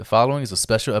The following is a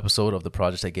special episode of the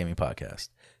Project Tech Gaming Podcast.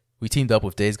 We teamed up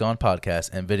with Days Gone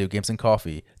Podcast and Video Games and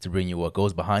Coffee to bring you what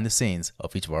goes behind the scenes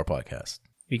of each of our podcasts.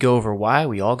 We go over why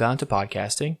we all got into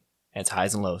podcasting and its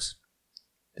highs and lows.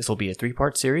 This will be a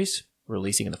 3-part series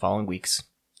releasing in the following weeks.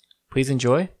 Please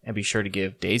enjoy and be sure to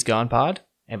give Days Gone Pod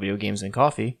and Video Games and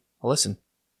Coffee a listen.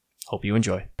 Hope you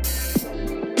enjoy.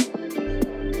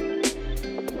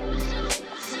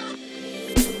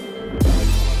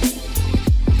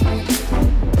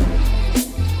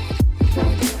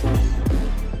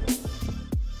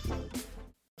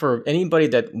 For anybody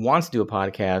that wants to do a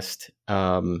podcast,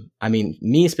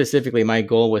 me specifically, my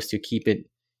goal was to keep it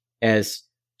as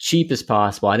cheap as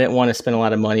possible. I didn't want to spend a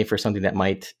lot of money for something that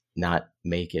might not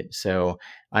make it. So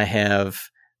I have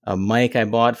a mic I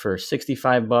bought for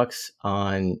 $65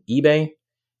 on eBay.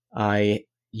 I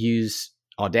use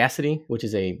Audacity, which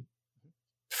is a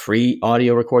free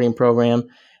audio recording program.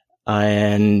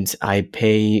 And I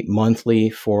pay monthly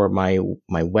for my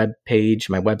web page,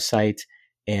 my website,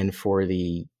 and for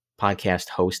the podcast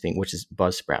hosting, which is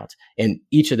Buzzsprout. And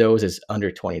each of those is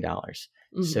under $20.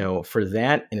 Mm-hmm. So for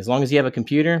that, and as long as you have a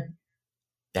computer,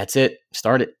 that's it.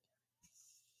 Start it.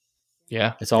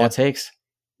 Yeah. That's all it takes.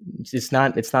 It's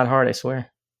not hard, I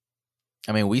swear.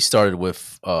 I mean, we started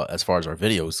with, as far as our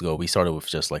videos go, we started with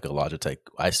just like a Logitech.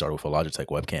 I started with a Logitech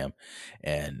webcam,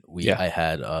 and I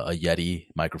had a Yeti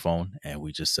microphone, and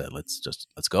we just said, let's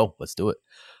go, let's do it.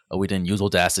 We didn't use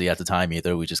Audacity at the time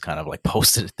either. We just kind of like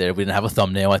posted it there. We didn't have a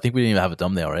thumbnail. I think we didn't even have a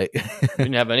thumbnail, right? We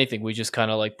didn't have anything. We just kind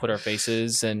of like put our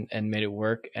faces and made it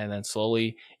work. And then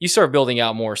slowly you start building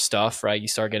out more stuff, right? You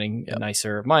start getting a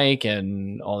nicer mic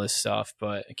and all this stuff,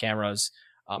 but cameras.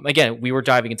 Again, we were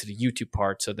diving into the YouTube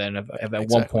part. So then at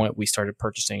one point we started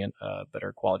purchasing a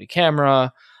better quality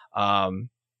camera. But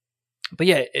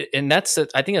yeah, and I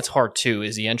think that's hard too,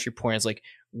 is the entry point is like,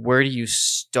 where do you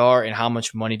start and how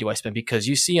much money do I spend? Because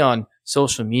you see on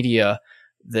social media,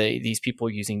 these people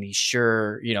using these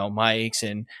Shure, mics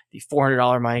and the $400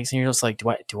 mics, and you're just like,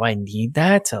 do I need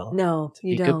that? No,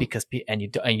 you don't. Because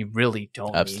you really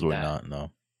don't. Absolutely need that. not.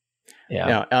 No.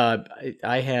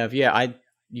 Yeah.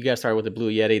 You guys started with the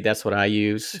Blue Yeti. That's what I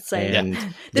use. Same.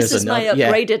 And this is my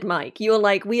upgraded mic. You were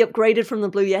like, we upgraded from the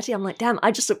Blue Yeti. I'm like, damn,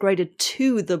 I just upgraded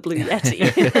to the Blue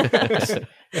Yeti.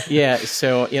 Yeah.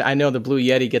 So I know the Blue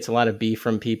Yeti gets a lot of beef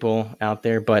from people out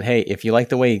there, but hey, if you like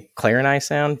the way Claire and I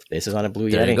sound, this is on a Blue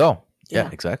Yeti. There you go. Yeah,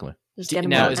 exactly. Just get them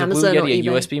now, on is a Amazon Blue or Yeti a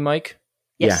eBay. USB mic?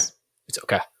 Yes. Yeah. It's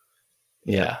okay.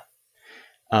 Yeah.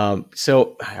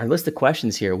 So our list of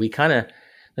questions here, we kind of,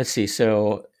 let's see.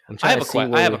 So I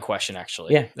have a question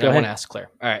actually. Yeah, that I want to ask Claire.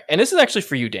 All right, and this is actually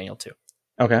for you, Daniel, too.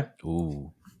 Okay.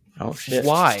 Ooh. Oh shit.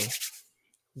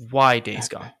 Why Days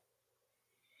Gone?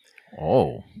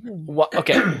 Oh.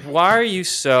 Okay. Why are you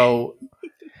so?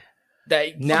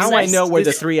 Now I know where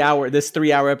this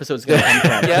 3-hour episode is going to come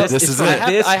from. Yes, this is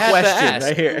it. I have question to ask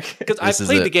right here because I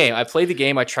played the game. I played the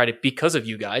game. I tried it because of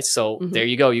you guys. So there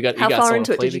you go. How far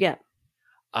into it did you get?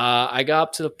 I got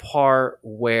up to the part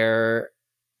where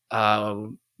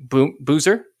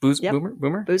Boozer.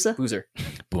 Boomer.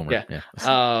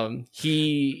 Yeah.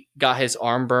 He got his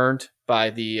arm burned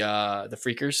by the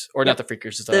freakers, or not the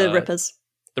freakers, the Rippers.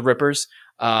 The Rippers.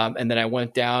 And then I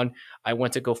went down. I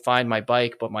went to go find my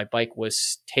bike, but my bike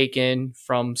was taken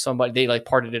from somebody. They like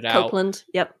parted it out. Copeland.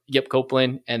 Yep,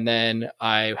 Copeland. And then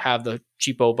I have the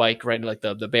cheapo bike, right? Like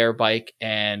the bear bike,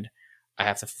 and I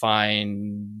have to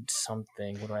find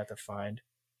something. What do I have to find?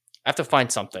 I have to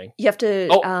find something. You have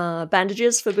to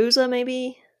bandages for Boozer,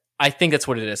 maybe? I think that's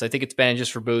what it is. I think it's bandages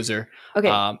for Boozer. Okay.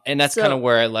 And that's kind of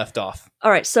where I left off. All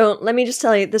right, so let me just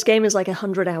tell you, this game is like a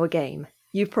 100-hour game.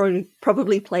 You've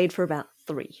probably played for about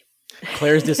 3.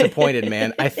 Claire's disappointed,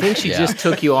 man. I think she just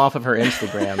took you off of her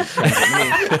Instagram.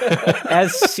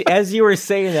 As you were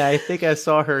saying that, I think I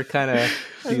saw her kind of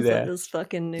do that. This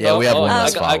fucking yeah, we have one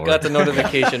last I got the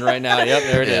notification right now. Yep,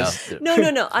 there it is.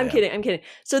 No. I'm kidding.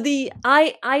 So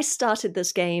I started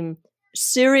this game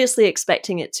seriously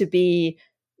expecting it to be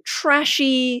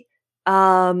trashy,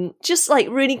 just like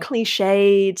really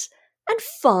cliched and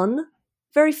fun.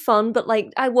 Very fun, but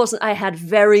like I had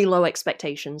very low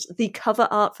expectations. The cover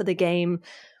art for the game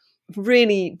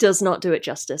really does not do it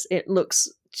justice. It looks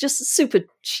just super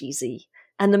cheesy.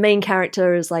 And the main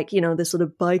character is like, this sort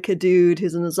of biker dude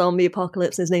who's in a zombie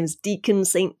apocalypse. His name is Deacon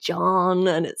St. John,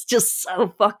 and it's just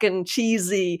so fucking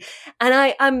cheesy.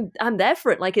 And I'm there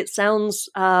for it. Like, it sounds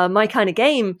my kind of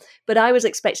game, but I was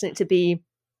expecting it to be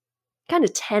kind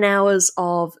of 10 hours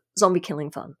of zombie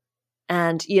killing fun.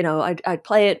 And, I'd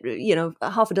play it,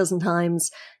 half a dozen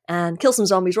times and kill some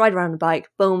zombies, ride around on a bike,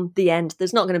 boom, the end.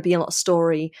 There's not going to be a lot of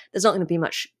story. There's not going to be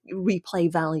much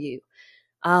replay value.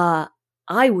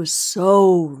 I was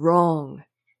so wrong.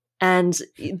 And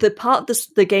the part of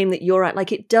the game that you're at,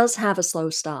 like, it does have a slow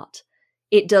start.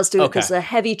 It does do it. There's a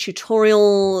heavy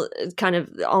tutorial kind of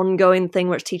ongoing thing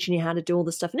where it's teaching you how to do all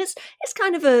this stuff. And it's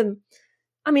kind of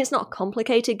it's not a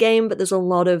complicated game, but there's a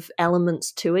lot of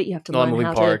elements to it. You have to learn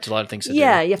how to... a lot of things to do. You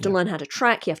have to learn how to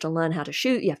track, you have to learn how to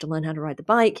shoot, you have to learn how to ride the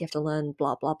bike, you have to learn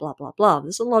blah, blah, blah, blah, blah.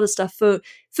 There's a lot of stuff. For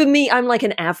me, I'm like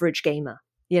an average gamer.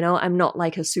 I'm not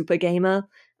like a super gamer.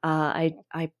 I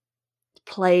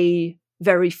play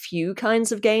very few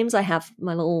kinds of games. I have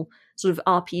my little sort of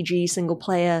RPG single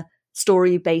player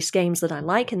story based games that I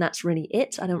like, and that's really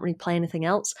it. I don't really play anything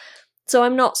else. So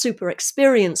I'm not super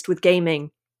experienced with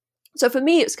gaming. So for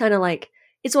me, it's kind of like,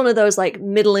 it's one of those like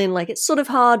middling, like it's sort of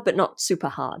hard, but not super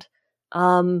hard.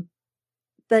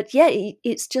 But yeah,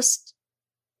 it's just,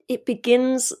 it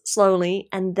begins slowly.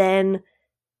 And then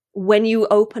when you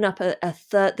open up a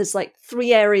third, there's like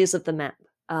 3 areas of the map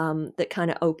that kind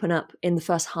of open up in the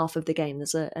first half of the game.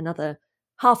 There's another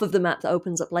half of the map that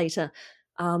opens up later.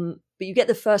 But you get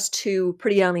the first 2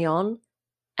 pretty early on.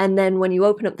 And then when you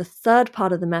open up the third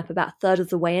part of the map, about a third of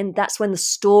the way in, that's when the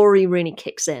story really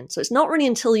kicks in. So it's not really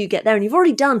until you get there, and you've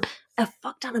already done a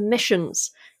fuck ton of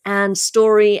missions and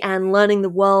story and learning the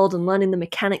world and learning the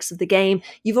mechanics of the game.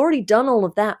 You've already done all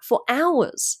of that for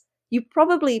hours. You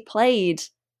probably played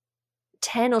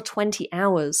 10 or 20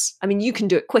 hours. I mean, you can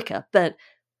do it quicker, but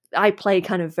I play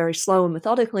kind of very slow and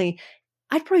methodically.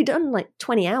 I'd probably done like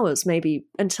 20 hours maybe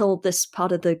until this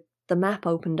part of the map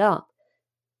opened up.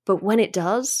 But when it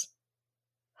does,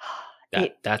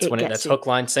 that's hook,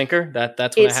 line, sinker.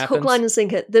 That's when it happens. It's hook, line, and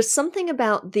sinker. There's something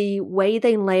about the way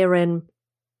they layer in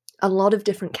a lot of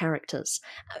different characters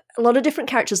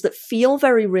that feel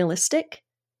very realistic.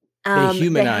 They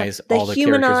humanize all the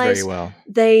characters very well.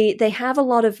 They have a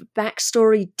lot of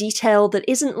backstory detail that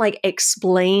isn't like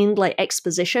explained, like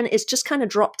exposition. It's just kind of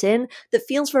dropped in that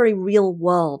feels very real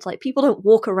world. Like people don't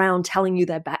walk around telling you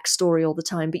their backstory all the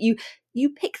time, but you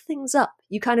pick things up.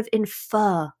 You kind of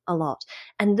infer a lot.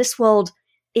 And this world,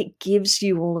 it gives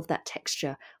you all of that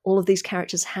texture. All of these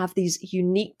characters have these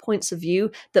unique points of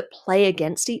view that play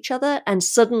against each other. And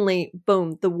suddenly,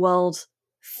 boom, the world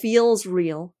feels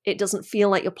real. It doesn't feel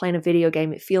like you're playing a video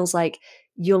game. It feels like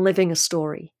you're living a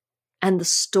story. And the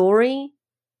story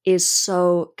is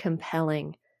so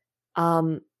compelling.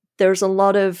 There's a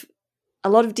lot of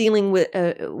dealing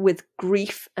with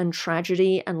grief and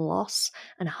tragedy and loss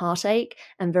and heartache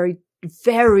and very,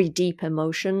 very deep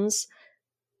emotions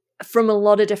from a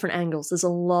lot of different angles. There's a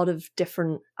lot of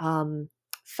different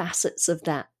facets of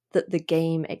that the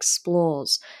game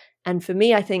explores. And for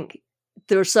me, I think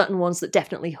there are certain ones that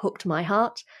definitely hooked my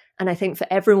heart. And I think for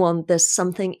everyone, there's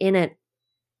something in it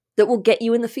that will get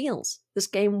you in the feels. This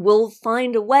game will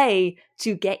find a way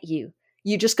to get you.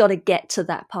 You just got to get to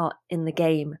that part in the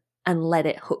game and let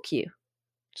it hook you.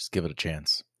 Just give it a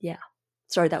chance. Yeah.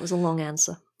 Sorry, that was a long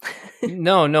answer.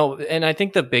 No. And I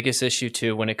think the biggest issue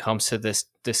too, when it comes to this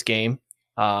game,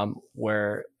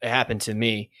 where it happened to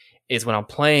me, is when I'm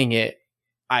playing it,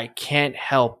 I can't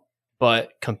help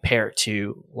but compare it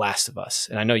to Last of Us.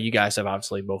 And I know you guys have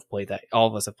obviously both played that. All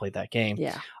of us have played that game.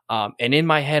 Yeah. And in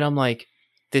my head, I'm like,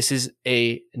 this is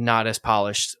a not as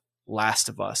polished Last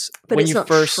of Us. But when it's not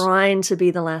trying to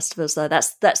be the Last of Us, though.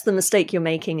 That's the mistake you're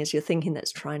making, is you're thinking that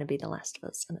it's trying to be the Last of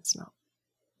Us, and it's not.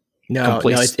 No,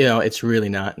 it's really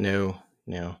not. No.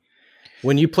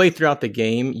 When you play throughout the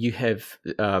game, you have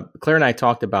Claire and I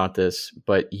talked about this,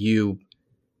 but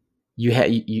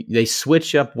they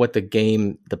switch up what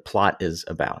the plot is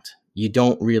about. You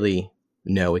don't really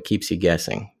know. It keeps you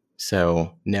guessing.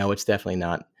 So no, it's definitely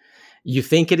not. You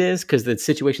think it is because the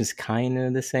situation's kind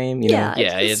of the same, you know?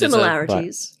 It's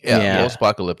similarities.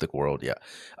 Post-apocalyptic world. Yeah,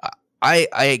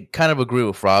 I kind of agree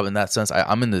with Rob in that sense.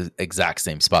 I'm in the exact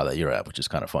same spot that you're at, which is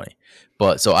kind of funny.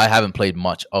 But so I haven't played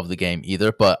much of the game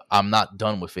either, but I'm not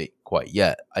done with it quite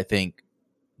yet. I think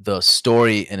the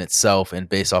story in itself, and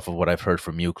based off of what I've heard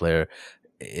from you, Claire,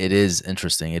 it is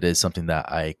interesting. It is something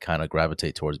that I kind of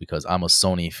gravitate towards because I'm a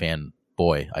Sony fan.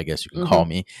 Boy, I guess you can call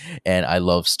me, and I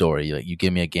love story. Like, you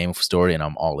give me a game of story and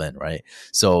I'm all in, right?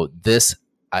 So this,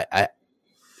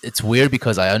 it's weird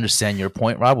because I understand your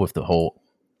point, Rob, with the whole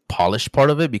polished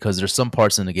part of it, because there's some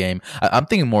parts in the game. I'm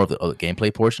thinking more of the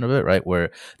gameplay portion of it, right?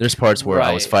 Where there's parts where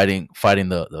I was fighting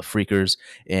the freakers,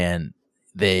 and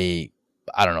I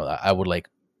don't know, I would like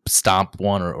stomp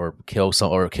one or kill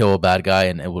a bad guy,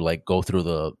 and it would like go through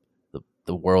the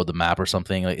world, the map or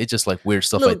something. Like, it's just like weird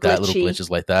stuff like that, little glitches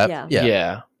like that.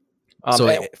 Yeah.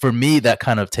 For me, that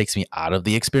kind of takes me out of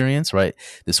the experience, right?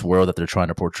 This world that they're trying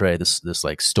to portray, this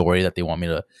like story that they want me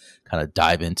to kind of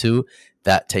dive into,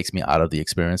 that takes me out of the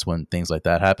experience when things like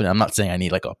that happen. I'm not saying I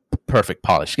need like a perfect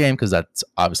polished game, because that's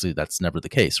never the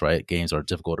case, right? Games are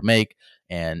difficult to make,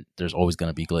 and there's always going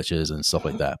to be glitches and stuff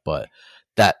like that. But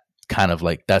that kind of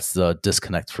like, that's the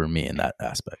disconnect for me in that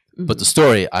aspect. Mm-hmm. But the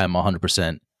story, I'm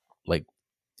 100% like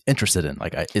interested in.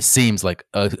 Like, it seems like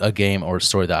a game or a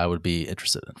story that I would be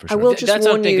interested in for sure. I will just that's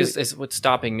what I think is what's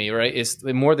stopping me, right? Is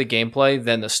more the gameplay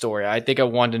than the story. I think I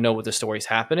wanted to know what the story's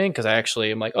happening, because I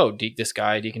actually am like, oh, this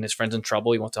guy, Deke and his friend's in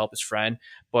trouble. He wants to help his friend,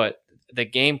 but the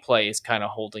gameplay is kind of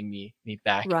holding me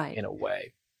back in a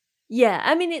way. Yeah,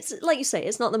 I mean, it's like you say,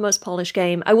 it's not the most polished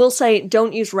game. I will say,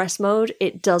 don't use rest mode.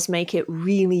 It does make it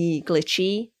really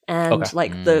glitchy, and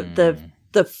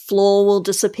the floor will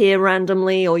disappear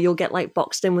randomly, or you'll get like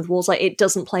boxed in with walls. Like, it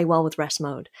doesn't play well with rest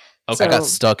mode. Okay. So, I got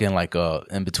stuck in like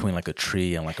in between like a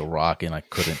tree and like a rock, and I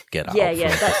couldn't get out. Yeah,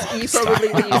 that's you probably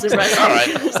were using rest mode. All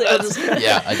right.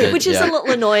 Yeah, I did. Which is a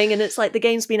little annoying, and it's like the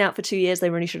game's been out for 2 years. They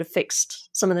really should have fixed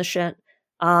some of the shit.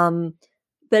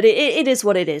 But it is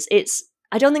what it is.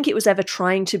 I don't think it was ever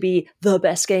trying to be the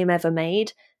best game ever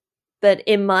made. But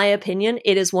in my opinion,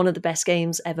 it is one of the best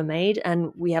games ever made.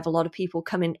 And we have a lot of people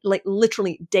come in, like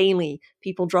literally daily,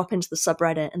 people drop into the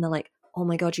subreddit and they're like, oh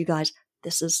my God, you guys,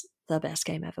 this is the best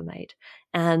game ever made.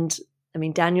 And I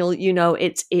mean, Daniel,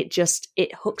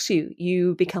 it hooks you.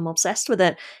 You become obsessed with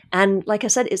it. And like I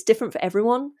said, it's different for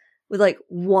everyone with like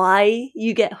why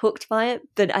you get hooked by it.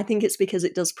 But I think it's because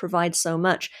it does provide so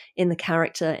much in the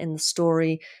character, in the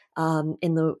story,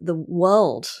 in the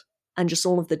world, and just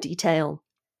all of the detail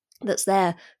that's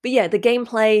there. But yeah, the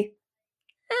gameplay,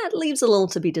 it leaves a little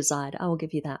to be desired. I will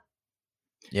give you that.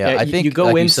 Yeah, I think you go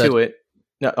like into it.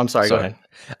 No, I'm sorry. Go ahead.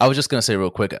 I was just gonna say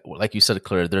real quick, like you said,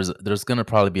 Claire. There's gonna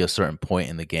probably be a certain point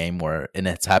in the game where, and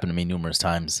it's happened to me numerous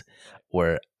times,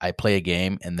 where I play a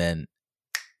game and then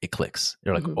it clicks.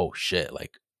 You're like, oh shit,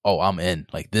 like, oh, I'm in.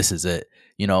 Like, this is it.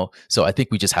 So I think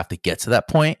we just have to get to that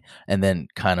point, and then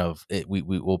kind of we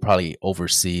will probably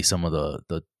oversee some of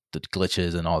the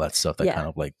glitches and all that stuff that kind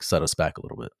of like set us back a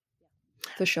little bit.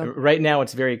 For sure. Right now,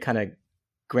 it's very kind of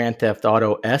Grand Theft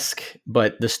Auto-esque,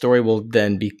 but the story will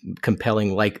then be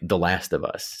compelling like The Last of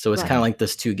Us. So it's kind of like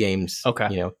those two games,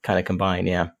 kind of combined.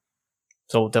 Yeah.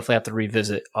 So we'll definitely have to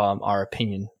revisit our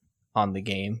opinion on the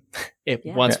game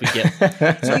once we get.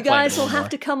 So you guys will have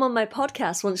to come on my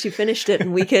podcast once you finished it,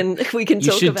 and we can talk about it.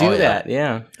 You should do that.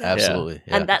 Yeah, absolutely.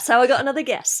 Yeah. And that's how I got another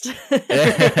guest.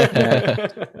 There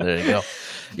you go.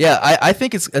 Yeah, I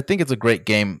think it's a great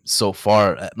game so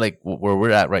far. Like where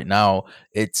we're at right now,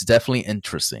 it's definitely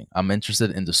interesting. I'm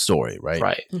interested in the story, right?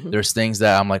 Right. Mm-hmm. There's things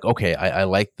that I'm like, okay, I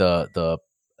like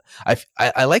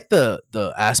I like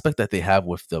the aspect that they have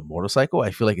with the motorcycle.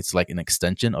 I feel like it's like an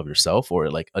extension of yourself,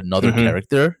 or like another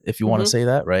character, if you want to say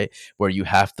that, right? Where you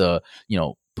have to,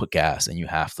 put gas and you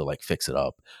have to like fix it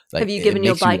up. Like, have you given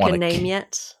your bike a name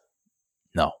yet?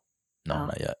 No,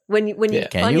 not yet. When you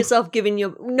find yourself giving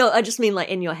no, I just mean like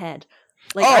in your head.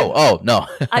 Like no.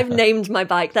 I've named my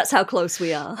bike. That's how close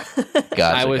we are.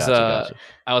 Gotcha.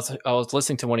 I was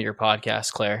listening to one of your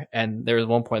podcasts, Claire, and there was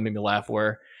one point that made me laugh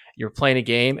where you're playing a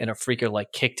game and a freaker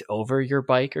like kicked over your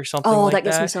bike or something. Oh, that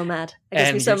gets me so mad.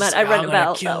 I rant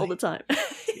about that all the time.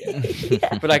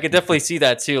 Yeah. But I could definitely see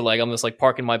that too. Like, I'm just like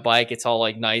parking my bike. It's all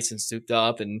like nice and souped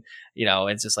up, and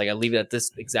it's just like I leave it at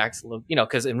this exact,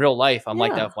 because in real life I'm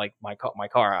like that with like my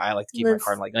car. I like to keep my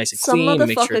car like nice and clean. Some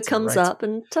make sure it's comes up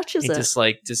and touches it.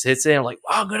 Just hits it. I'm like,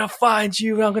 I'm gonna find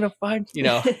you. I'm gonna find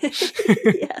Yes.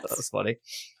 That's funny.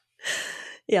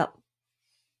 Yeah.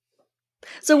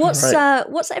 So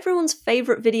what's everyone's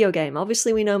favorite video game?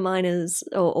 Obviously, we know mine is,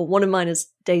 or one of mine is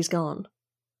Days Gone.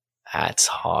 That's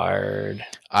hard.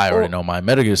 I already know my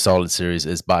Metal Gear Solid series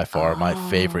is by far my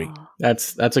favorite.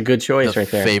 That's a good choice right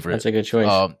there. Favorite. That's a good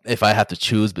choice. If I had to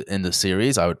choose in the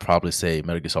series, I would probably say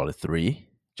Metal Gear Solid 3,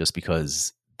 just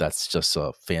because that's just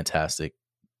a fantastic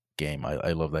game.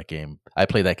 I love that game. I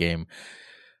played that game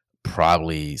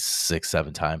probably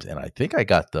 6-7 times, and I think I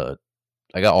got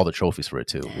all the trophies for it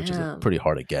too, which is pretty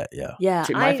hard to get. Yeah.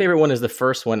 See, my favorite one is the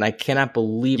first one. I cannot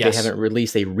believe they haven't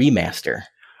released a remaster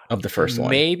of the first one.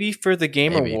 Maybe for the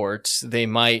Game Awards, they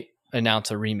might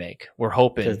announce a remake. We're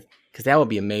hoping, because that would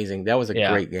be amazing. That was a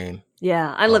great game.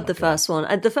 Yeah, I loved the first one.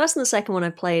 The first and the second one I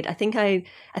played, I think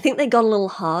they got a little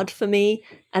hard for me,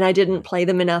 and I didn't play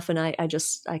them enough, and I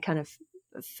kind of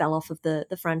fell off of the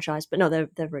franchise. But no,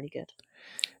 they're really good.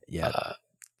 Yeah.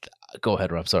 Go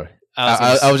ahead, Rob. Sorry.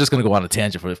 I was just going to go on a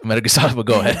tangent for Metal Gear Solid, but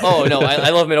go ahead. Oh no,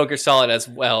 I love Metal Gear Solid as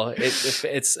well.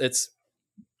 It's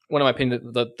one of my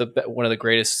opinion, one of the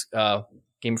greatest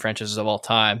game franchises of all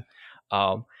time.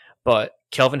 But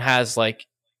Kelvin has like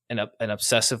an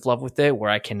obsessive love with it where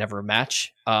I can never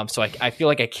match. So I feel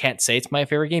like I can't say it's my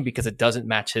favorite game because it doesn't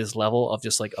match his level of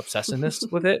just like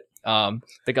obsessiveness with it.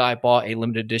 The guy bought a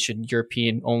limited edition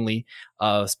European only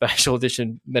special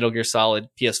edition Metal Gear Solid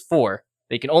PS4.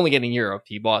 They can only get in Europe.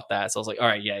 He bought that. So I was like, all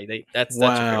right, yeah, that's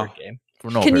your favorite game.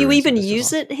 Can you even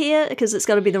use it here? Because it's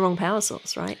got to be the wrong power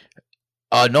source, right?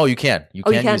 No, you can. You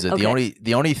can use it. Okay.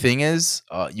 The only thing is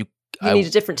you need a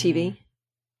different TV.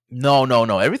 No.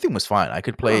 Everything was fine. I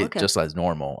could play it just as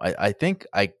normal. I think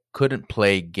I couldn't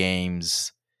play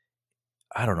games.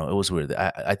 I don't know. It was weird.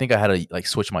 I think I had to like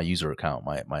switch my user account.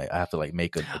 I have to like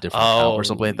make a different account or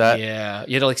something like that. Yeah,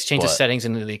 you had to like change the settings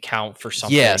into the account for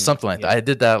something. Yeah, something like that. I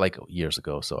did that like years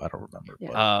ago, so I don't remember.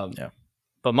 Yeah.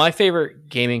 But my favorite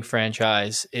gaming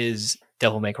franchise is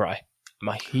Devil May Cry. I'm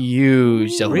a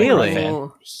huge Devil May Cry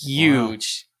fan.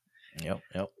 Huge. Wow.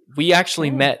 Yep. We actually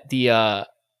met the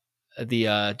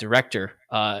director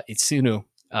Itsunu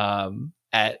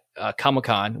at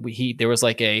Comic-Con. There was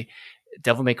like a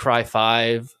Devil May Cry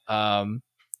 5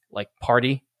 like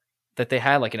party that they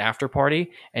had, like an after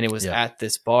party, and it was at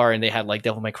this bar, and they had like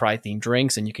Devil May Cry themed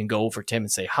drinks, and you can go over to him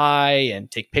and say hi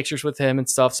and take pictures with him and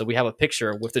stuff. So we have a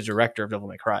picture with the director of Devil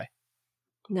May Cry.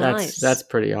 Nice. That's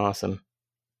pretty awesome.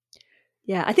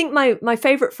 Yeah, I think my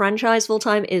favorite franchise of all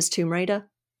time is Tomb Raider.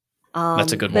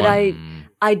 That's a good but one.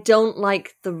 I don't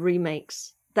like the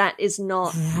remakes. That is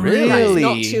not really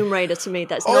not Tomb Raider to me.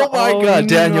 That's oh my god,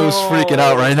 Daniel's freaking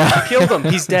out right now. Killed him.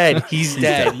 He's dead. He's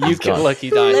dead. You can look. He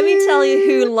died. Let me tell you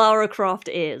who Lara Croft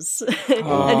is and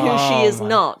who she is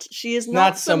not. She is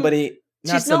not somebody.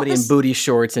 Not somebody in booty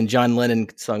shorts and John Lennon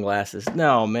sunglasses.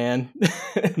 No, man.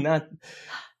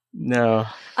 No.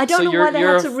 I don't know why they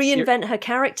had to reinvent her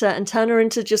character and turn her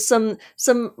into just some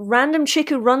random chick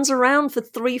who runs around for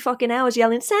 3 fucking hours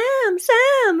yelling, Sam,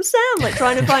 like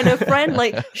trying to find her friend.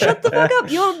 Like, shut the fuck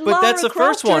up. You're Lara But that's the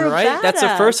Croft, first one, right? Badass. That's the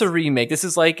first remake. This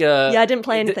is like yeah, I didn't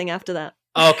play anything after that.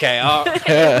 Okay.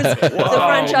 The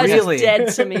franchise is dead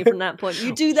to me from that point.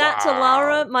 You do that to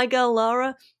Lara, my girl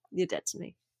Lara, you're dead to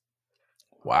me.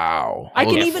 Wow. I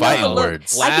can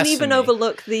even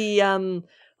overlook the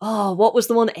what was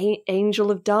the one? Angel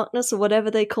of Darkness or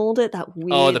whatever they called it? That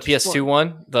weird. Oh, the PS2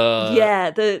 one. Was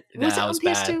it on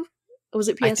PS2? Or was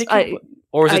it PS?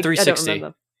 Or was it 360? I don't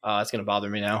remember. It's gonna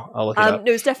bother me now. I'll look it up.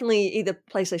 It was definitely either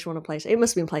PlayStation 1 or PlayStation. It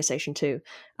must have been PlayStation 2.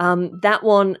 That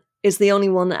one is the only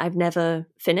one that I've never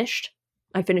finished.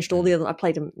 I finished all the other. I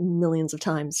played them millions of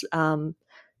times.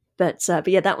 But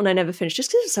yeah, that one I never finished just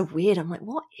because it's so weird. I'm like,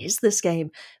 what is this game?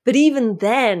 But even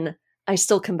then, I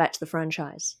still come back to the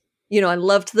franchise. You know, I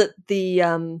loved that the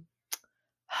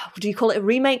do you call it a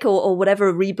remake or whatever,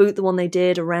 a reboot, the one they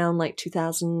did around like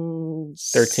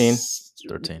 2013.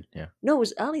 13, yeah. No, it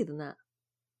was earlier than that.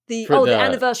 The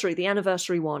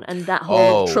anniversary one, and that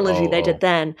whole trilogy they did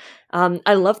then.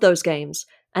 I love those games.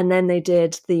 And then they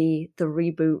did the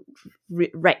reboot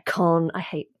retcon. I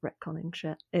hate retconning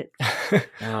shit. It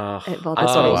bothers me.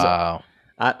 Wow.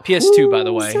 PS2, by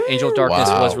the way. Angel of Darkness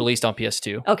was released on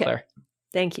PS2. Okay. Claire.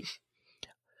 Thank you.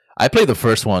 I played the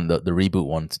first one, the reboot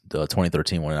one, the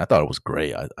 2013 one, and I thought it was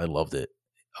great. I loved it.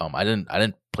 I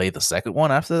didn't play the second one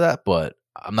after that, but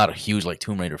I'm not a huge like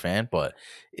Tomb Raider fan, but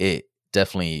it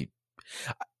definitely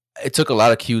took a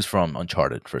lot of cues from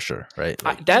Uncharted for sure, right?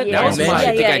 Like, that was one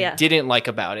thing I didn't like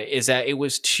about it, is that it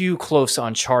was too close to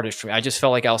Uncharted for me. I just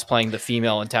felt like I was playing the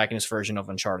female antagonist version of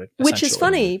Uncharted. Which is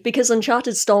funny because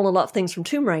Uncharted stole a lot of things from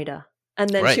Tomb Raider, and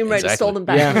then Tomb Raider stole them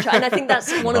back from Uncharted. And I think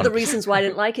that's one of the reasons why I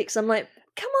didn't like it, because I'm like,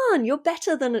 come on, you're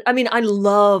better than... I mean, I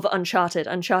love Uncharted.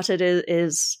 Uncharted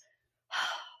is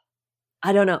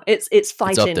I don't know. It's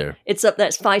fighting. It's up there. It's up there.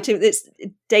 It's fighting. It's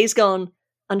Days Gone,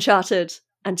 Uncharted,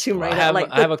 and Tomb Raider.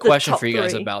 I have a question for you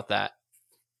guys about that,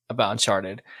 about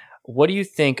Uncharted. What do you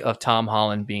think of Tom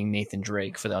Holland being Nathan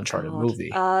Drake for the Uncharted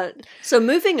movie? So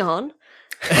moving on.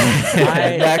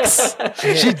 Next,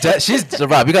 she's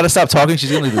Rob. We gotta stop talking.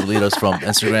 She's gonna delete us from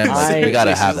Instagram. We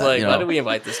gotta have that. Like, why do we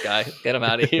invite this guy? Get him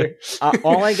out of here.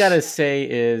 All I gotta say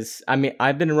is, I mean,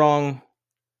 I've been wrong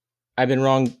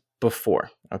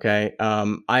before. Okay,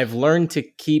 I've learned to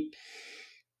keep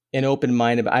an open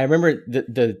mind. I remember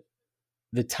the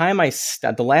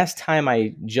last time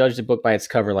I judged a book by its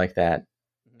cover like that,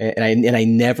 and I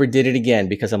never did it again,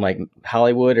 because I'm like,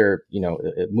 Hollywood or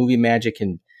movie magic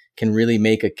can really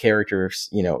make a character,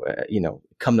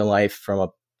 come to life from a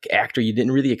actor you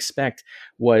didn't really expect,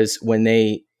 was when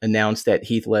they announced that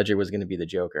Heath Ledger was going to be the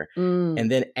Joker.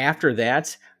 And then after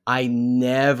that, I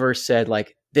never said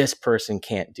like, this person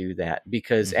can't do that,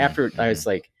 because I was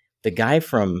like, the guy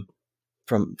from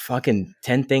fucking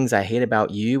 10 Things I Hate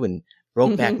About You and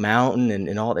Brokeback Mountain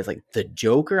and all that's like the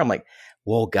Joker. I'm like,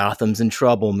 whoa, Gotham's in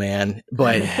trouble, man.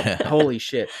 But holy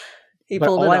shit. But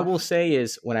all I will say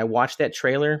is when I watched that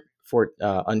trailer for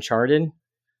Uncharted,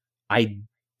 I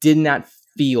did not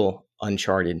feel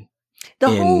Uncharted. The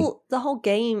whole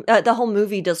game, the whole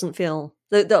movie doesn't feel.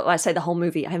 I say the whole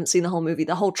movie. I haven't seen the whole movie.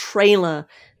 The whole trailer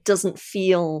doesn't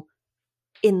feel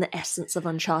in the essence of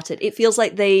Uncharted. It feels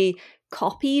like they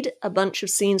copied a bunch of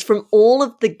scenes from all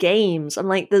of the games. I'm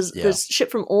like, there's shit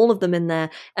from all of them in there.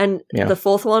 And the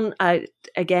fourth one, I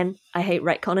hate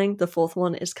retconning. The fourth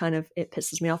one is kind of, it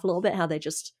pisses me off a little bit how they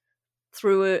just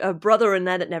threw a brother in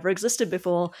there that never existed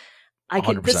before.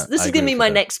 This is going to be my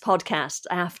next podcast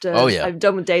after I'm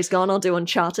done with Days Gone. I'll do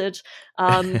Uncharted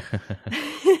and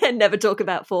never talk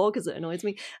about 4 because it annoys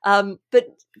me. But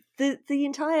the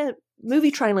entire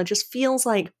movie trailer just feels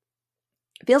like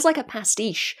a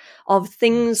pastiche of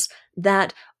things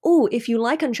that, if you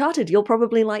like Uncharted, you'll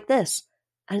probably like this.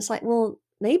 And it's like, well,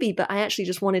 maybe, but I actually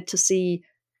just wanted to see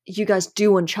you guys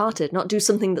do Uncharted, not do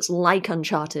something that's like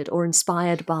Uncharted or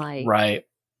inspired by. Right.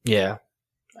 Yeah.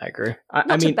 I agree.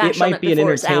 I mean, it might be an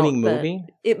entertaining movie.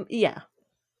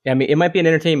 I mean, it might be an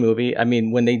entertaining movie. I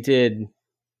mean, when they did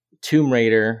Tomb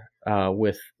Raider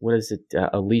with, what is it,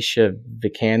 Alicia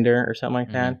Vikander or something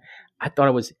like that, I thought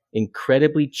it was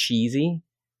incredibly cheesy.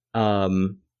 I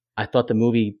thought the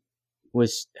movie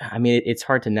was, I mean, it's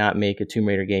hard to not make a Tomb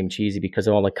Raider game cheesy because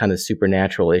of all the kind of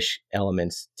supernatural-ish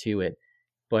elements to it.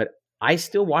 But I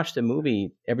still watch the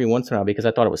movie every once in a while because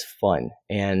I thought it was fun.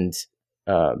 And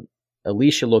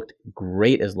Alicia looked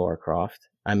great as Lara Croft.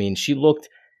 I mean, she looked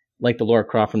like the Lara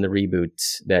Croft from the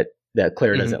reboots that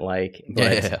Claire doesn't like.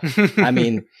 But I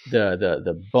mean,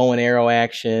 the bow and arrow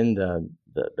action,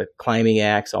 the climbing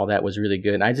axe, all that was really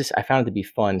good. And I found it to be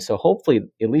fun. So hopefully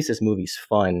at least this movie's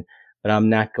fun, but I'm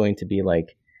not going to be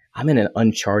like, I'm in an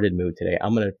Uncharted mood today.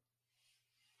 I'm going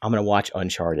to watch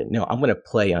Uncharted. No, I'm going to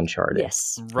play Uncharted.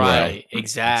 Yes. Right.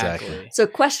 Exactly. So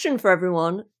question for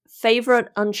everyone, favorite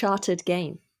Uncharted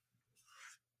game?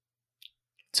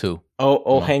 2.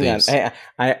 Hang on.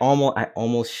 I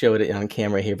almost showed it on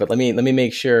camera here, but let me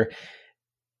make sure.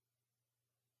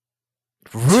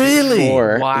 Really?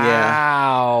 4.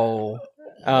 Wow.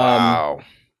 Yeah. Wow.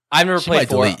 I've never played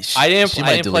 4. I didn't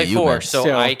play 4,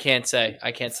 so I can't say.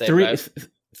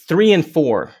 3 and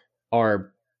 4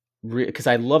 are because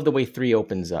I love the way 3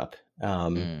 opens up.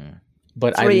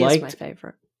 But 3 is my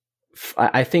favorite.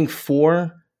 I think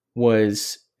 4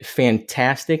 was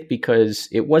fantastic because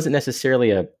it wasn't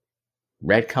necessarily a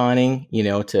retconning,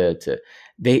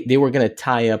 they were going to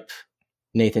tie up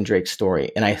Nathan Drake's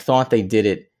story, and I thought they did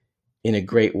it in a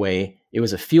great way. It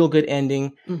was a feel-good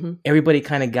ending. Everybody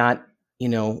kind of got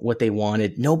what they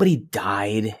wanted. Nobody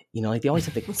died. Like they always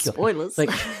have to kill. Spoilers.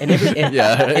 Like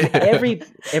every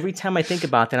time I think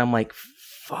about that, I'm like,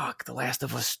 fuck, The Last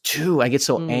of Us 2. I get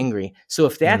so angry. So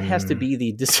if that has to be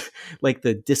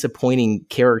the disappointing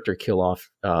character kill-off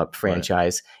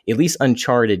franchise, at least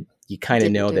Uncharted, you kind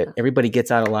of know that everybody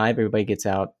gets out alive, everybody gets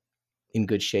out in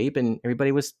good shape, and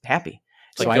everybody was happy.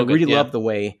 So I really love the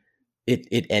way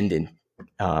it ended.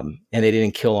 And they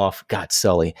didn't kill off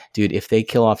Sully. Dude, if they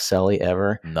kill off Sully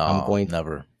ever, I'm going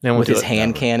never. With his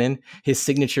hand cannon, his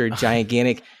signature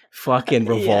gigantic fucking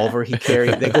revolver he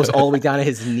carried that goes all the way down to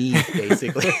his knee,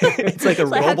 basically. It's like a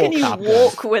RoboCop. How can you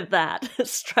walk with that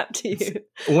strapped to you?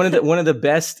 One of the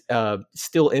best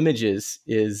still images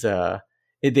is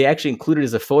they actually included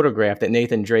as a photograph that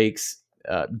Nathan Drake's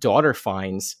daughter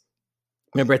finds.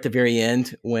 Remember at the very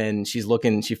end when she's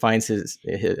looking, she finds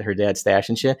her dad's stash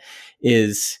and shit.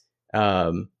 Is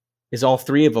all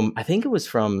 3 of them? I think it was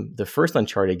from the first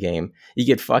Uncharted game. You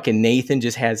get fucking Nathan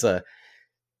just has a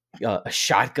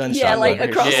shotgun,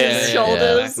 across his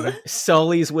shoulders. Yeah.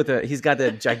 Sully's he's got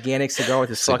the gigantic cigar with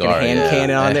his fucking hand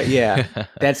cannon on there. Yeah,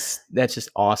 that's just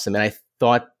awesome. And I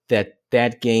thought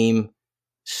that game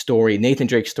story, Nathan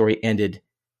Drake's story, ended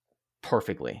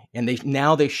perfectly, and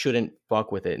they shouldn't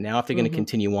fuck with it. Now if they're going to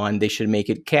continue on, they should make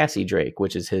it Cassie Drake,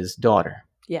 which is his daughter.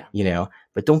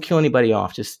 But don't kill anybody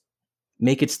off. Just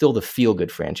make it still the feel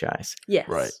good franchise. Yes,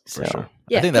 right, for sure.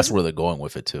 I think that's where they're going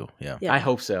with it too. Yeah. I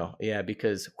hope so. Yeah,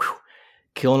 because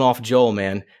killing off Joel,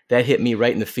 man, that hit me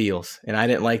right in the feels, and I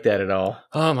didn't like that at all.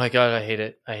 Oh my god, I hate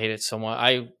it so much.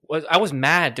 I was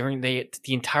mad during the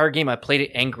entire game. I played it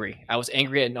angry. I was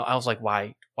angry at I was like,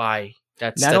 why?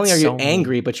 Not only are you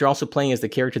angry, but you're also playing as the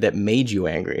character that made you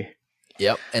angry.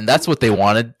 Yep, and that's what they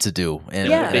wanted to do.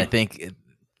 And I think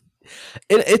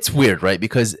it's weird, right?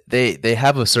 Because they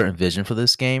have a certain vision for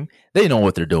this game. They know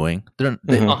what they're doing. They're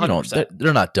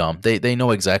not dumb. They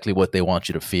know exactly what they want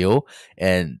you to feel,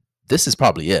 and this is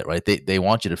probably it, right? They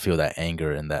want you to feel that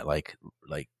anger and that like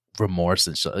remorse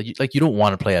and stuff. Like you don't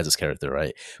want to play as this character,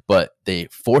 right? But they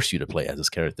force you to play as this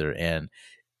character, and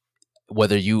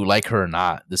whether you like her or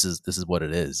not, this is what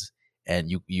it is.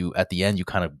 And you at the end, you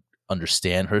kind of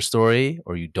understand her story,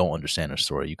 or you don't understand her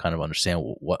story. You kind of understand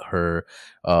what her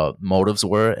motives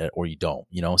were, or you don't.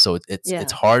 So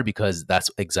it's hard because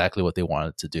that's exactly what they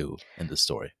wanted to do in this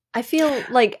story. I feel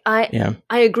like I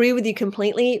agree with you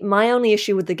completely. My only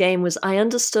issue with the game was I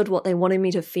understood what they wanted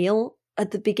me to feel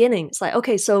at the beginning. It's like,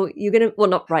 okay, so you're going to, well,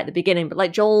 not right at the beginning, but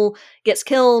like Joel gets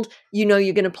killed, you're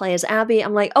going to play as Abby.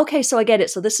 I'm like, okay, so I get it.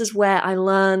 So this is where I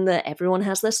learn that everyone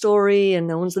has their story and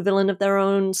no one's the villain of their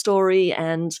own story.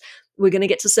 And we're going to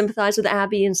get to sympathize with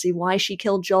Abby and see why she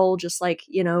killed Joel, just like,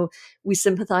 we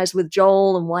sympathize with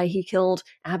Joel and why he killed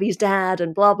Abby's dad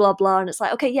and blah, blah, blah. And it's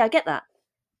like, okay, yeah, I get that.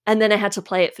 And then I had to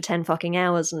play it for 10 fucking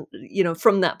hours. And,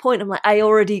 from that point, I'm like, I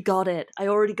already got it. I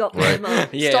already got the memo.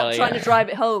 Stop trying to drive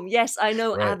it home. Yes, I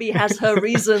know Abby has her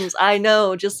reasons. I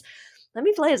know. Just let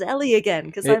me play as Ellie again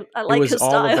because I like her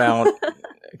style. It was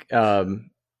all about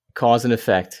cause and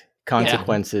effect,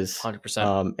 consequences.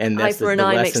 100%. And that's eye for an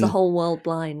eye makes the whole world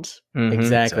blind. Mm-hmm.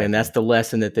 Exactly. And that's the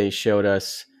lesson that they showed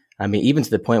us. I mean, even to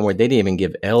the point where they didn't even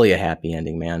give Ellie a happy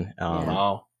ending, man.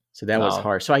 Wow. So that was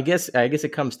hard. So I guess it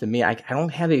comes to me. I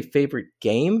don't have a favorite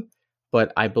game,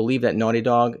 but I believe that Naughty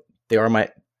Dog,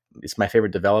 it's my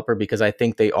favorite developer because I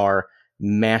think they are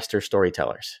master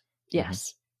storytellers.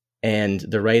 Yes. And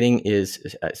the writing is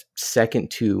second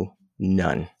to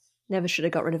none. Never should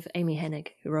have got rid of Amy Hennig,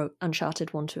 who wrote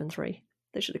Uncharted 1, 2, and 3.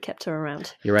 They should have kept her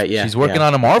around. You're right. Yeah. She's working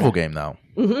on a Marvel game now.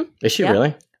 Mm-hmm. Is she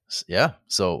really? Yeah.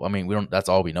 So, I mean, that's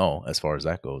all we know as far as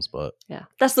that goes, but yeah,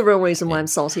 that's the real reason why I'm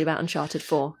salty about Uncharted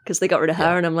 4, because they got rid of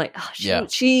her and I'm like,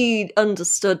 she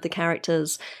understood the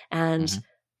characters and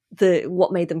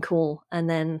what made them cool. And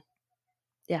then,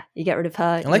 you get rid of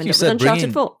her. And like you said,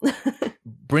 Uncharted 4.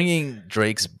 bringing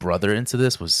Drake's brother into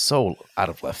this was so out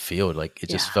of left field. Like it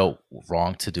just felt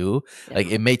wrong to do. Yeah. Like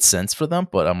it made sense for them,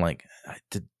 but I'm like,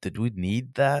 did we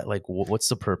need that? Like, what's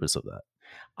the purpose of that?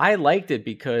 I liked it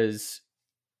because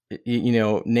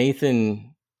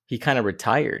Nathan, he kind of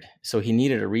retired, so he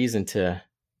needed a reason to.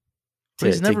 But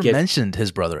he's never mentioned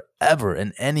his brother ever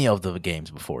in any of the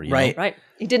games before, you know? Right.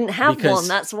 He didn't have one,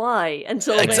 that's why.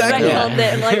 Until they retconned it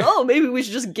and like, oh, maybe we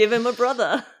should just give him a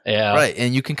brother. Yeah. Right,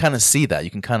 and you can kind of see that.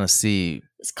 You can kind of see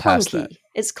it's clunky.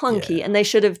 It's clunky, and they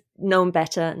should have known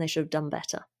better, and they should have done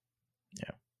better.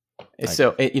 Yeah.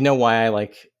 So, you know why I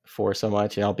like 4 so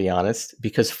much, and I'll be honest,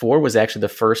 because 4 was actually the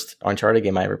first Uncharted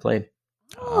game I ever played.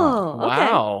 Oh, okay.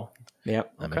 Wow.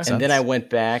 Yep. That makes sense. And then I went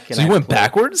back. And so you went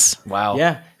backwards? Wow.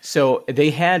 Yeah. So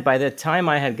they had, by the time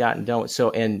I had gotten done,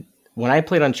 and when I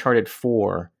played Uncharted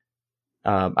 4,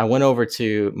 I went over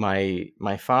to my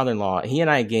father-in-law. He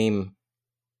and I game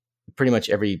pretty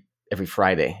much every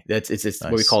Friday. It's nice.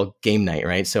 What we call game night,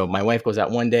 right? So my wife goes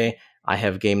out one day, I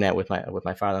have game night with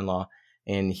my father-in-law,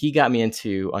 and he got me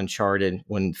into Uncharted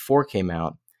when 4 came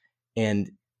out, and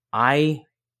I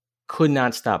could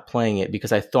not stop playing it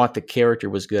because I thought the character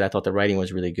was good. I thought the writing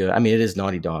was really good. I mean, it is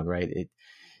Naughty Dog, right?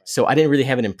 So I didn't really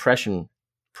have an impression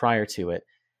prior to it.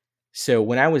 So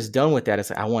when I was done with that, it's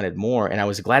like I wanted more, and I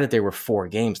was glad that there were 4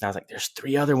 games. And I was like, there's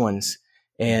 3 other ones.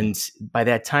 And by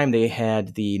that time, they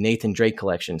had the Nathan Drake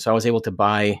collection, so I was able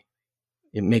to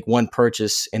make one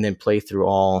purchase, and then play through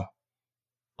all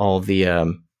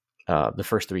the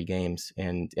first 3 games,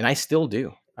 and I still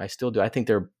do. I think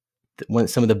they're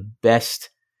some of the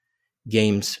best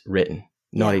games written.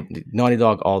 Naughty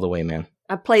Dog all the way, man.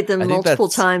 I played them multiple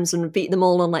times and beat them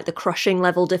all on like the crushing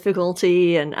level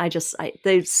difficulty, and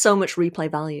there's so much replay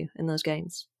value in those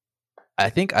games. I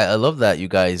think I love that you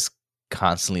guys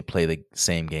constantly play the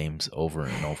same games over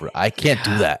and over. I can't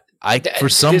do that. For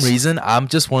some reason, I'm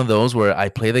just one of those where I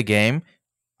play the game,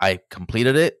 I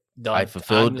completed it, done. I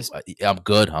fulfilled. I'm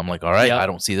good. I'm like, all right, I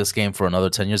don't see this game for another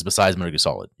 10 years besides Metal Gear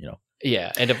Solid,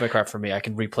 Yeah, End of My Craft for me. I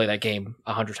can replay that game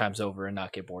 100 times over and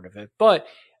not get bored of it. But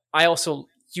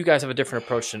you guys have a different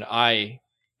approach than I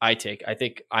take. I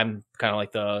think I'm kind of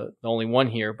like the only one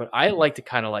here, but I like to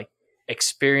kind of like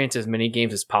experience as many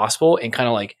games as possible and kind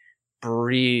of like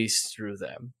breeze through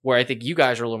them. Where I think you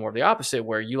guys are a little more of the opposite,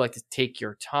 where you like to take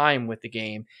your time with the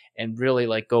game and really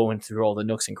like going through all the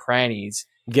nooks and crannies.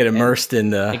 Get immersed in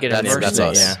the. That's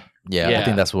us. Yeah, I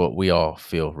think that's what we all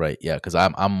feel, right? Yeah, because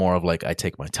I'm more of like I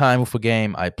take my time with a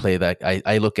game. I play that.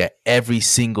 I look at every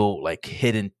single like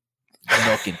hidden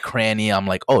nook and cranny. I'm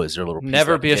like, oh, is there a little piece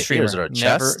never be a streamer? Is there a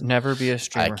chest? Never be a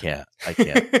streamer. I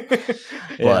can't.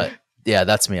 But yeah,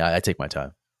 that's me. I take my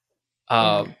time.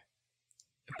 But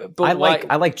I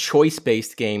like choice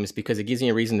based games because it gives me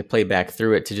a reason to play back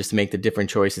through it to just make the different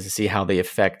choices to see how they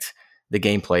affect the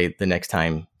gameplay the next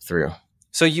time through.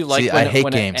 So you like? I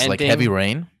hate games like Heavy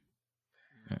Rain.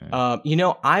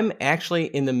 I'm actually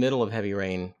in the middle of Heavy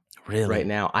Rain right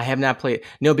now. I have not played.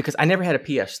 No, because I never had a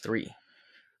PS3.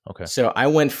 Okay. So I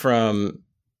went from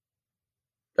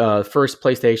first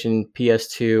PlayStation,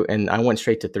 PS2, and I went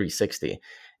straight to 360.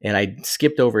 And I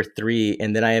skipped over 3,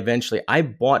 and then I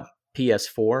bought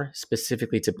PS4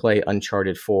 specifically to play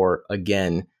Uncharted 4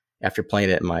 again after playing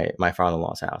it at my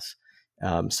father-in-law's house.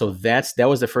 So that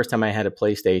was the first time I had a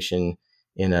PlayStation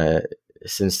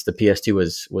since the PS2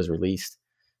 was released.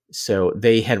 So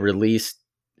they had released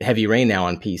Heavy Rain now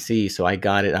on PC, so I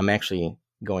got it. I'm actually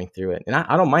going through it, and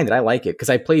I don't mind it. I like it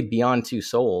because I played Beyond Two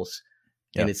Souls,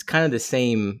 and it's kind of the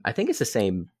same. I think it's the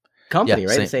same company,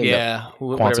 right? Same,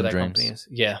 whatever that company is.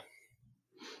 Yeah.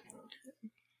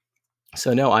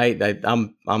 So no, I'm I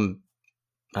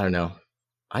don't know.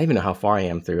 I don't even know how far I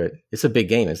am through it. It's a big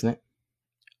game, isn't it?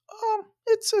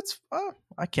 It's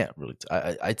I can't really.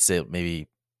 I'd say maybe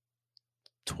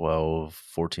 12,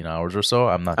 14 hours or so.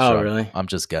 I'm not sure. Oh, really? I'm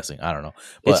just guessing. I don't know.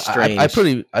 But it's strange. I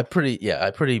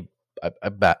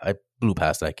blew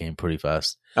past that game pretty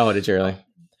fast. Oh, did you really?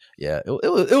 Yeah,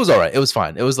 it was all right. It was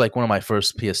fine. It was like one of my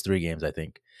first PS3 games, I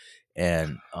think.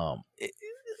 And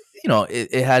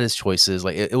it had its choices.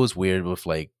 Like it was weird with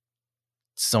like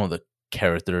some of the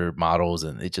character models,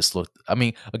 and it just looked. I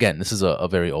mean, again, this is a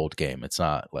very old game. It's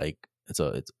not like it's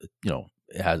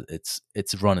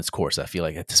run its course, I feel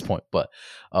like, at this point, but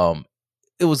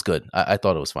it was good. I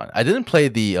thought it was fine. I didn't play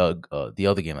the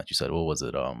other game that you said. What was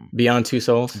it? Beyond Two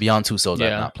Souls. Beyond Two Souls. Yeah. I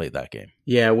have not played that game.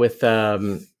 Yeah, with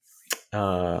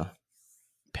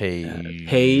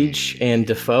Page and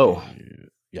Defoe.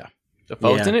 Yeah,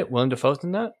 Defoe's in it. Willem Dafoe's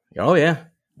in that. Oh yeah.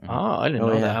 Oh, I didn't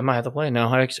know that. I might have to play it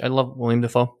now. I love William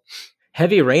Dafoe.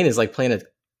 Heavy Rain is like playing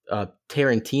a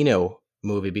Tarantino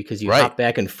movie because you hop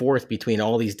back and forth between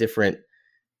all these different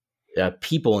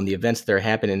people and the events that are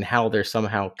happening and how they're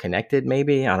somehow connected.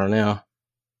 Maybe, I don't know.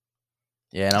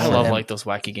 Yeah, and I love like those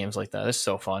wacky games like that. It's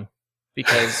so fun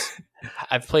because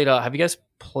I've played. Have you guys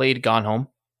played Gone Home?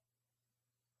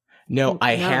 No,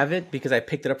 I haven't because I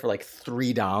picked it up for like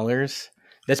 $3.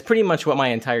 That's pretty much what my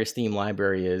entire Steam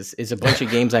library is a bunch of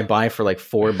games I buy for like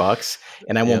 $4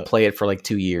 and I won't play it for like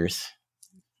 2 years.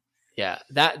 Yeah,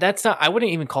 that's not. I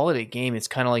wouldn't even call it a game. It's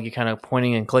kind of like you're kind of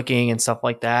pointing and clicking and stuff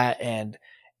like that.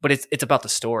 But it's about the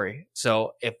story.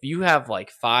 So if you have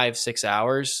like 5-6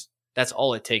 hours, that's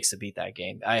all it takes to beat that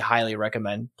game. I highly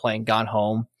recommend playing Gone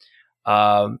Home.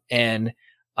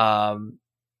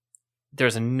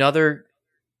 There's another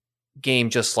game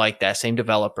just like that, same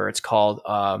developer. It's called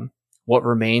What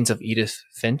Remains of Edith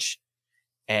Finch.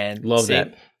 And love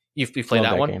that. You've played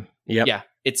that one? Game. Yep. Yeah,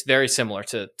 it's very similar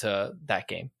to that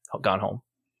game. Gone Home.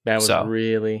 That was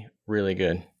really, really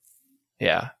good.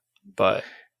 Yeah, but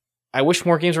I wish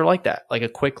more games were like that. Like a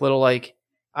quick little I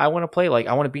want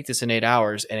to beat this in 8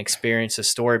 hours and experience the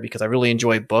story because I really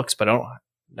enjoy books, but I don't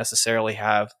necessarily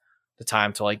have the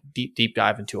time to like deep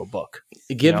dive into a book.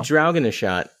 Give Draugen a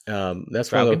shot. That's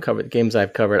one of the games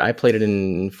I've covered. I played it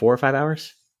in 4 or 5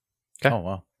 hours. Okay. Oh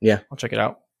wow. Yeah, I'll check it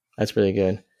out. That's really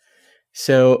good.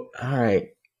 So, all right.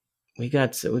 We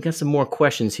got some more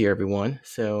questions here, everyone.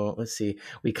 So let's see.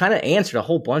 We kind of answered a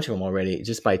whole bunch of them already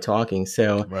just by talking.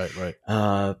 So right.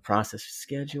 Process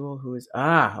schedule. Who is?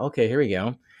 Okay. Here we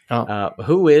go. Oh.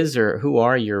 Who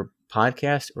are your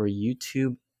podcast or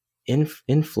YouTube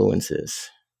influences?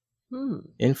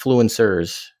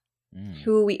 Influencers.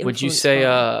 Who are we? Would you say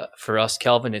for us,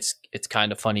 Kelvin, it's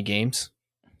kind of funny games?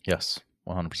 Yes,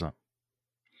 100%.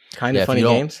 Kind of funny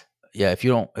games. Yeah, if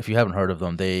you haven't heard of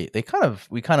them,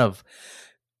 we kind of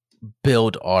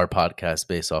build our podcast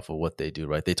based off of what they do,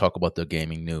 right? They talk about the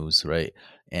gaming news, right?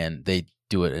 And they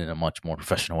do it in a much more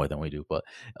professional way than we do. But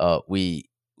I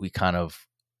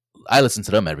listen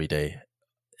to them every day,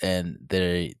 and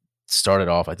they started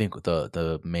off. I think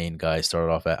the main guy started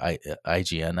off at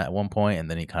IGN at one point, and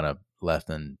then he kind of left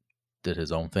and did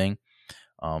his own thing.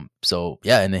 So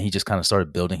yeah, and then he just kind of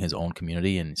started building his own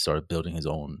community and started building his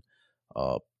own.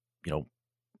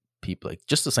 People, like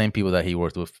just the same people that he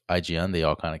worked with IGN, they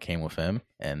all kind of came with him,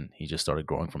 and he just started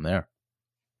growing from there.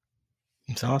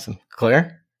 It's awesome.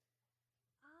 Claire?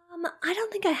 I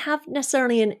don't think I have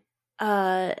necessarily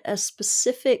a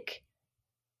specific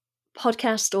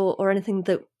podcast or anything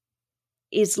that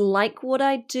is like what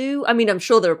I do. I mean, I'm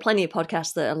sure there are plenty of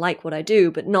podcasts that are like what I do,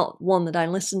 but not one that I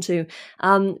listen to.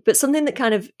 But something that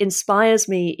kind of inspires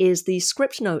me is the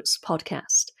Script Notes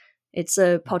podcast. It's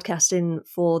a podcast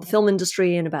for the film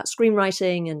industry and about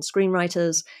screenwriting and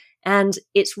screenwriters. And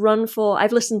it's run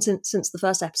I've listened since the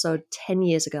first episode 10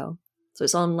 years ago. So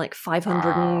it's on like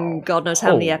 500 and God knows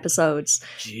how many episodes.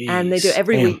 Jeez. And they do it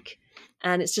every week.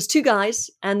 And it's just two guys,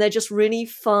 and they're just really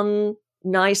fun,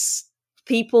 nice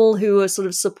people who are sort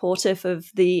of supportive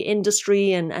of the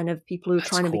industry and of people who are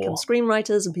trying to become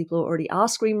screenwriters and people who already are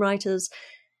screenwriters.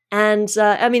 And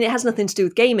I mean, it has nothing to do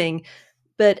with gaming,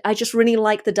 but I just really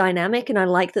like the dynamic, and I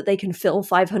like that they can fill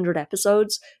 500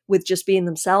 episodes with just being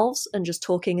themselves and just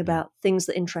talking about things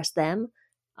that interest them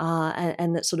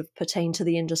and that sort of pertain to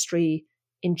the industry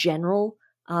in general.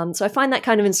 So I find that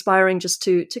kind of inspiring, just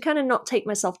to kind of not take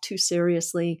myself too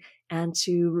seriously, and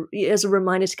to, as a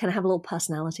reminder, to kind of have a little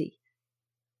personality.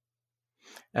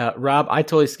 Rob, I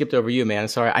totally skipped over you, man.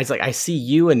 Sorry. I see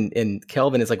you and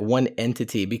Kelvin as like one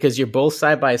entity because you're both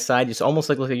side by side. It's almost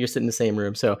like you're sitting in the same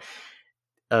room. So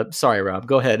sorry, Rob,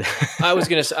 go ahead. I was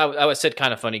going to say, I said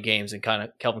kind of funny games, and kind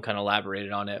of Kelvin kind of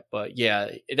elaborated on it, but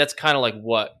yeah, that's kind of like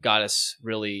what got us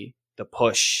really the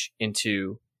push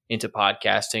into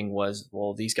podcasting was,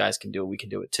 well, these guys can do it, we can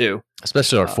do it too.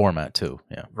 Especially our format too.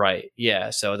 Yeah. Right. Yeah.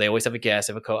 So they always have a guest,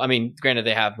 have a I mean, granted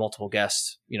they have multiple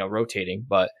guests, rotating,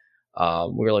 but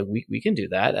we were like, we can do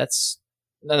that. That's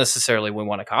not necessarily we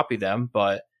want to copy them,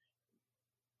 but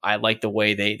I like the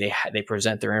way they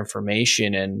present their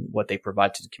information and what they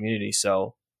provide to the community.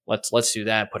 So let's do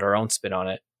that, put our own spin on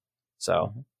it.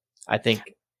 So I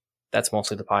think that's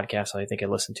mostly the podcast I think I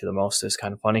listen to the most. Is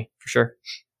Kind of Funny, for sure.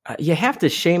 You have to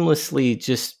shamelessly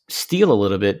just steal a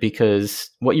little bit, because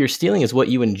what you're stealing is what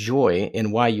you enjoy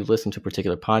and why you listen to a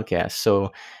particular podcast.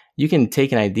 So you can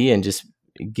take an idea and just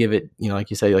give it,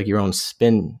 like you say, like your own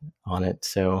spin on it.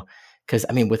 So, because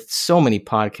I mean, with so many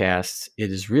podcasts, it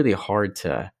is really hard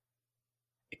to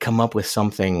come up with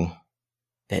something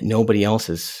that nobody else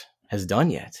has done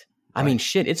yet. Right. I mean,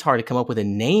 shit, it's hard to come up with a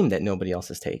name that nobody else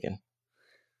has taken.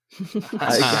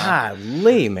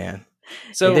 Golly, man.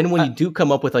 So and then when you do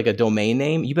come up with like a domain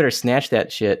name, you better snatch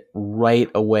that shit right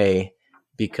away,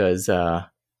 because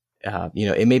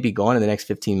it may be gone in the next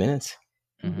 15 minutes.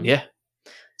 Mm-hmm. Yeah.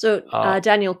 So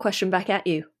Daniel, question back at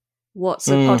you. What's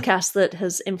a podcast that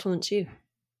has influenced you?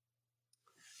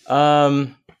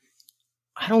 I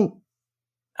don't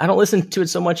listen to it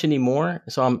so much anymore.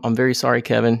 So I'm very sorry,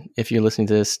 Kevin, if you're listening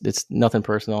to this. It's nothing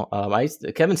personal.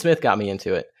 Kevin Smith got me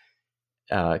into it.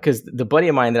 Because the buddy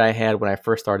of mine that I had when I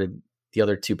first started the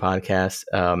other two podcasts,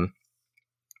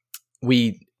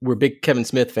 we were big Kevin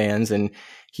Smith fans, and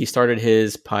he started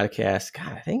his podcast.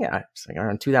 God, I think it's like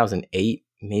around 2008,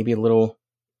 maybe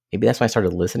that's when I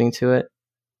started listening to it.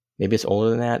 Maybe it's older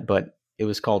than that, but it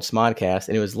was called Smodcast,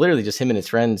 and it was literally just him and his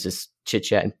friends just chit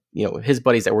chatting. His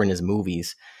buddies that were in his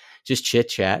movies, just chit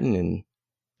chatting and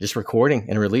just recording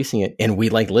and releasing it, and we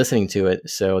liked listening to it.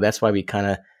 So that's why we kind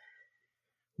of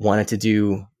wanted to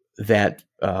do that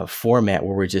format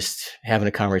where we're just having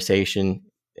a conversation,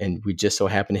 and we just so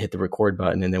happen to hit the record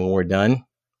button, and then when we're done,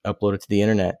 upload it to the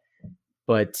internet.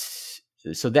 But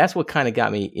so that's what kind of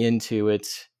got me into it.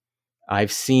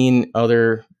 I've seen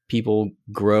other people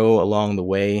grow along the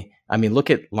way. I mean, look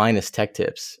at Linus Tech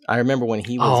Tips. I remember when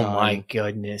he was on... Oh my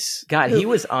goodness. God, he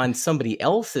was on somebody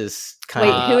else's kind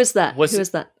of... Wait, who is that? Who is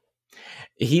that?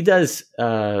 He does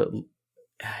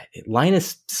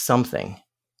Linus something.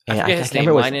 I forget his name.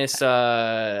 Linus,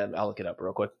 I'll look it up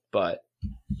real quick. But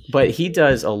he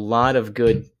does a lot of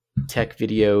good tech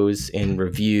videos and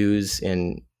reviews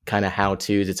and kind of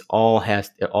how-tos. It all has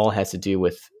to do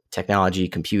with technology,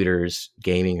 computers,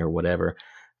 gaming, or whatever.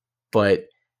 But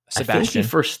Sebastian. I think he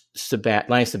first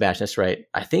Linus Sebastian. That's right.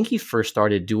 I think he first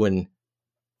started doing.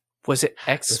 Was it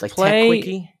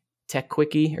XPlay? Tech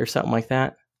Quickie, or something like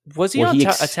that. Was he on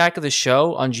Attack of the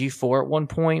Show on G4 at one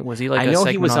point? Was he like? I know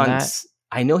he was on that?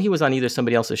 I know he was on either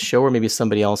somebody else's show or maybe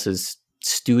somebody else's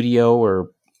studio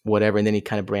or whatever, and then he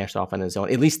kind of branched off on his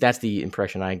own. At least that's the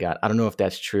impression I got. I don't know if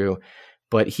that's true,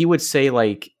 but he would say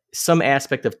like some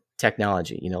aspect of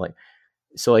technology,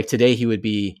 like today he would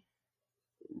be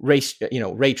ray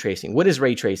tracing. What is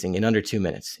ray tracing in under 2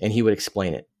 minutes? And he would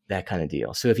explain it, that kind of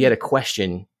deal. So if you had a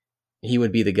question, he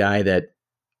would be the guy that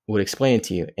would explain it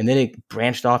to you. And then it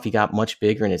branched off. He got much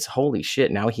bigger, and it's holy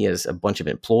shit. Now he has a bunch of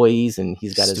employees, and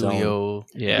he's got his own.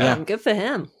 Yeah. Good for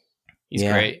him. He's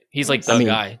great. He's like the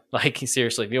guy. Like,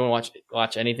 seriously, if you want to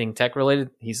watch anything tech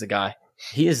related, he's the guy.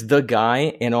 He is the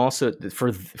guy, and also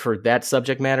for that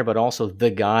subject matter, but also the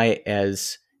guy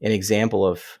as an example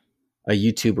of a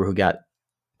YouTuber who got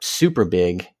super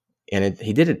big, and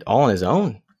he did it all on his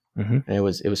own. Mm-hmm. And it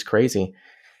was crazy.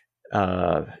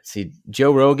 See,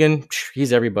 Joe Rogan,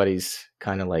 he's everybody's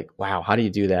kind of like, wow, how do you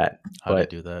do that? How do you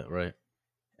do that? Right.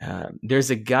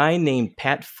 There's a guy named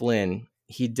Pat Flynn.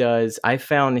 I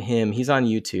found him, he's on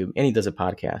YouTube, and he does a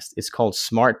podcast. It's called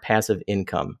Smart Passive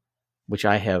Income, which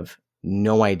I have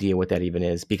no idea what that even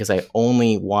is because I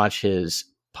only watch his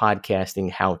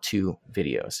podcasting how-to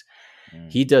videos.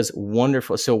 He does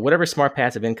wonderful. So whatever smart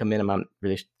passive income I'm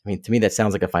really, I mean, to me, that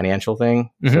sounds like a financial thing.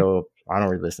 Mm-hmm. So I don't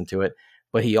really listen to it,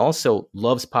 but he also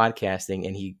loves podcasting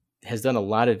and he has done a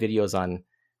lot of videos on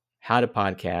how to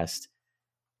podcast,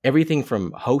 everything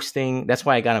from hosting. That's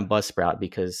why I got on Buzzsprout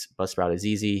because Buzzsprout is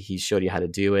easy. He showed you how to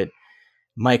do it,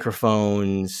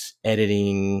 microphones,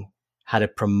 editing, how to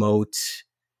promote,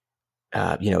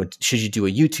 should you do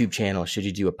a YouTube channel? Should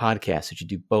you do a podcast? Should you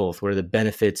do both? What are the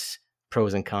benefits,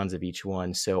 pros and cons of each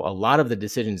one? So a lot of the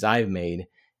decisions I've made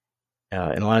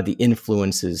and a lot of the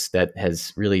influences that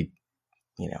has really,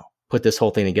 put this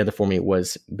whole thing together for me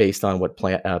was based on what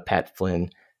Pat Flynn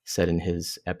said in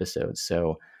his episode.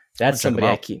 So that's somebody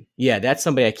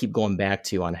I keep going back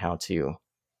to on how to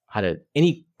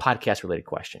any podcast related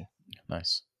question.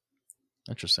 Nice.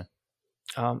 Interesting.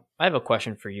 I have a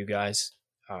question for you guys.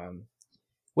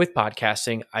 With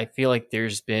podcasting, I feel like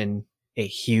there's been a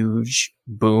huge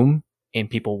boom in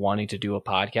people wanting to do a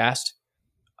podcast,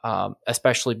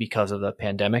 especially because of the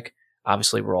pandemic.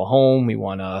 Obviously, we're all home.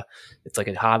 It's like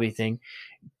a hobby thing.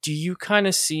 Do you kind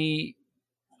of see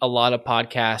a lot of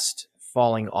podcasts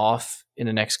falling off in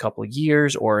the next couple of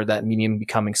years, or that medium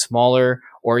becoming smaller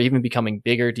or even becoming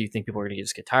bigger? Do you think people are going to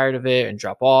just get tired of it and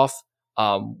drop off?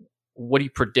 What do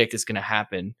you predict is going to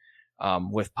happen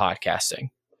with podcasting?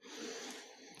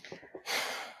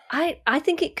 I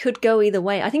think it could go either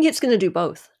way. I think it's going to do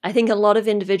both. I think a lot of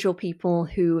individual people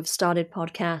who have started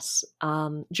podcasts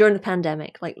during the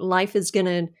pandemic, like life is going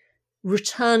to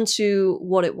return to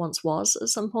what it once was at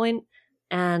some point,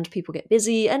 and people get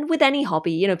busy. And with any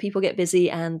hobby, people get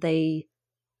busy and they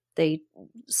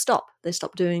stop. They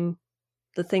stop doing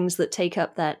the things that take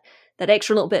up that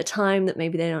extra little bit of time that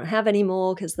maybe they don't have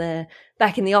anymore because they're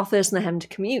back in the office and they're having to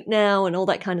commute now and all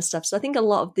that kind of stuff. So I think a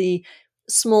lot of the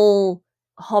small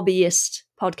hobbyist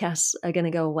podcasts are going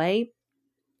to go away.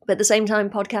 But at the same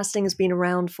time, podcasting has been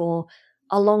around for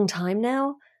a long time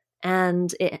now,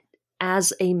 and it,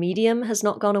 as a medium, has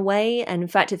not gone away. And in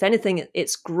fact, if anything,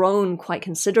 it's grown quite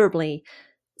considerably.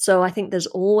 So I think there's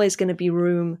always going to be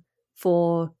room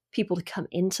for people to come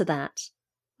into that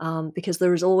because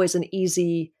there is always an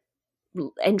easy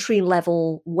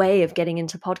entry-level way of getting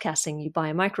into podcasting. You buy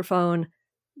a microphone,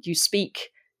 you speak,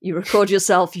 you record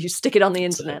yourself, you stick it on the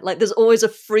internet. Like there's always a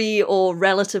free or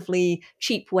relatively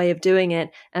cheap way of doing it,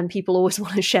 and people always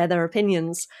want to share their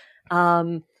opinions.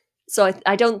 So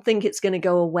I don't think it's going to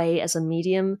go away as a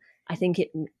medium. I think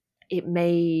it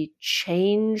may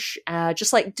change,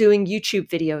 just like doing YouTube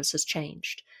videos has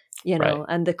changed, right.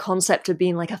 And the concept of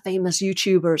being like a famous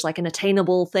YouTuber is like an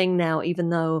attainable thing now, even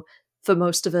though for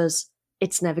most of us,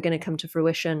 it's never going to come to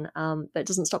fruition. But it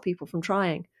doesn't stop people from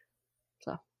trying.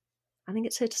 So I think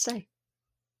it's here to stay.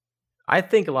 I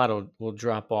think a lot will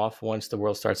drop off once the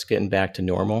world starts getting back to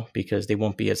normal because they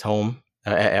won't be at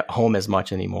home as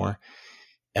much anymore.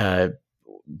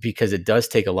 Because it does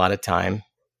take a lot of time.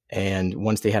 And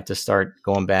once they have to start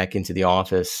going back into the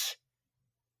office,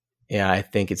 I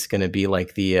think it's going to be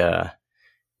like the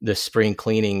spring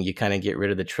cleaning. You kind of get rid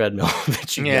of the treadmill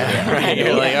that you get. Right.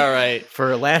 You're like, all right.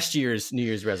 For last year's New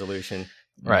Year's resolution.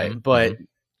 Right. But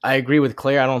I agree with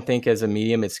Claire. I don't think as a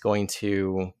medium it's going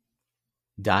to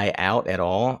die out at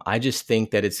all. I just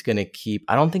think that it's going to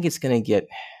I don't think it's going to get,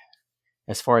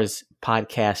 as far as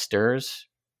podcasters,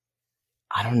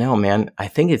 I don't know, man. I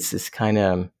think it's this kind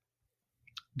of,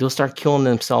 they'll start killing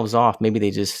themselves off. Maybe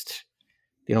they're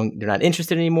not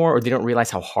interested anymore, or they don't realize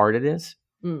how hard it is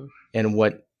and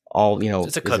what all,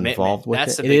 it's a commitment. Involved with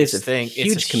That's it. The biggest thing.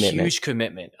 Huge commitment. Huge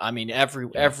commitment. I mean,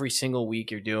 every single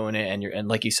week you're doing it, and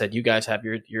like you said, you guys have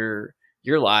your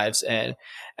lives, and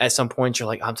at some point you're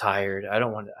like, I'm tired. I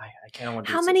don't want to. I can't want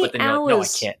to. How many hours? No, I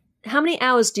can't. How many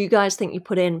hours do you guys think you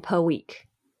put in per week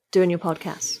doing your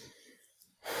podcast?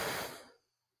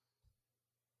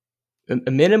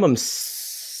 A minimum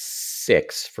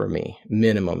 6 for me,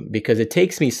 minimum, because it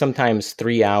takes me sometimes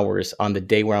 3 hours on the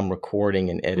day where I'm recording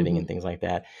and editing and things like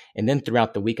that. And then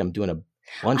throughout the week, I'm doing a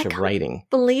bunch of writing. I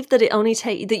believe that it only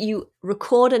that you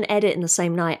record and edit in the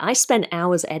same night. I spend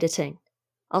hours editing.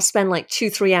 I'll spend like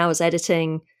 2-3 hours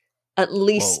editing, at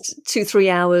least 2-3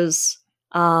 hours,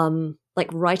 like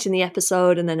writing the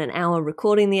episode, and then an hour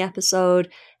recording the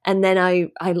episode. And then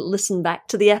I listen back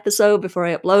to the episode before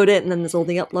I upload it. And then there's all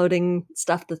the uploading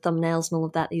stuff, the thumbnails and all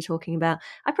of that you're talking about.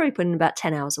 I probably put in about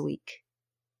 10 hours a week.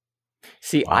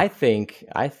 See, wow. I think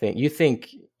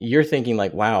you're thinking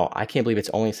like, wow, I can't believe it's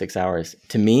only 6 hours.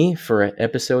 To me, for an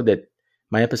episode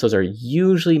my episodes are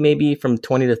usually maybe from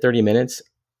 20 to 30 minutes.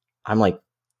 I'm like,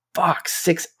 fuck,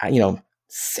 6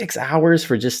 6 hours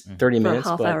for just 30 for minutes. a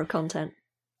half but hour of content.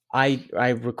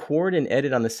 I record and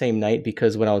edit on the same night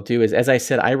because what I'll do is, as I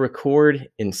said, I record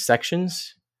in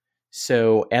sections.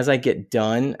 So as I get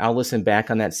done, I'll listen back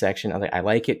on that section. I'm like, I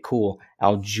like it, cool.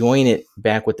 I'll join it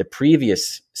back with the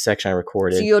previous section I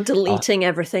recorded. So you're deleting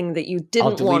everything that you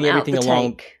didn't want out the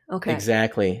take. Okay.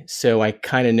 Exactly. So I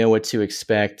kind of know what to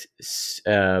expect,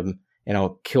 and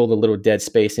I'll kill the little dead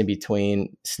space in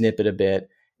between, snip it a bit,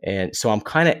 and so I'm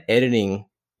kind of editing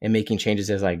and making changes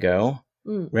as I go.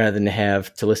 Rather than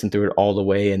have to listen through it all the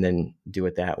way and then do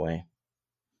it that way.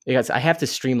 Because I have to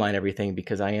streamline everything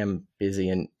because I am busy.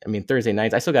 And I mean, Thursday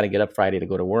nights, I still got to get up Friday to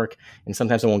go to work. And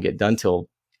sometimes I won't get done till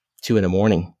 2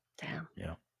 a.m. Damn.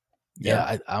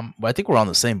 Yeah. I think we're on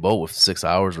the same boat with 6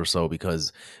 hours or so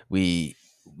because we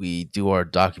do our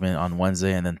document on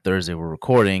Wednesday and then Thursday we're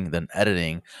recording, then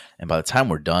editing. And by the time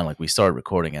we're done, like we start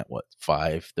recording at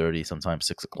 5:30, sometimes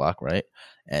 6 o'clock, right?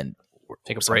 And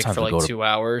take a break for like 2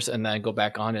 hours and then go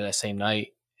back on it that same night.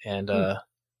 And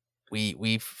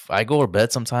I go to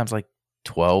bed sometimes like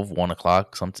 12, 1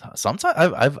 o'clock. Sometimes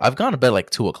I've gone to bed like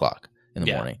 2 o'clock in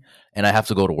the morning, and I have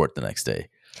to go to work the next day.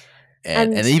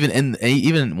 And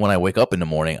even when I wake up in the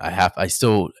morning, I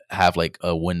still have like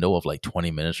a window of like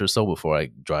 20 minutes or so before I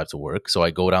drive to work. So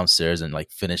I go downstairs and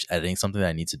like finish editing something that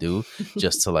I need to do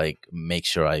just to like make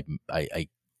sure I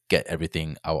get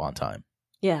everything out on time.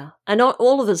 Yeah. And not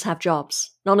all of us have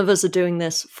jobs. None of us are doing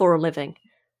this for a living.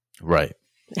 Right.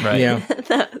 Yeah.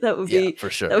 that would be for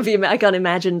sure. That would be. I can't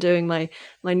imagine doing my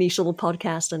niche little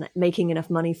podcast and making enough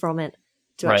money from it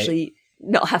to actually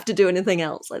not have to do anything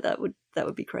else. Like that would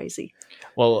be crazy.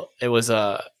 Well, it was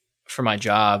for my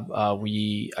job.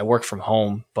 I work from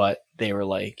home, but they were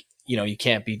like, you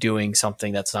can't be doing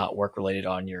something that's not work related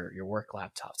on your work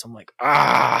laptop. So I'm like,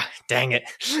 dang it.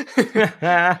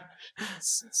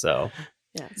 So.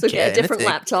 Yeah, so get a different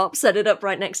laptop, set it up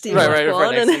right next to you. Right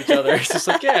next to each other. It's just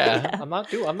like, I'm not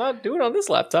doing it on this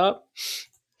laptop.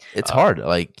 It's hard.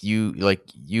 Like you,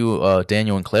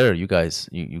 Daniel and Claire, you guys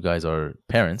are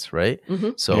parents, right?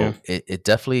 Mm-hmm. So it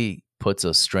definitely puts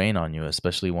a strain on you,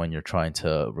 especially when you're trying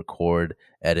to record,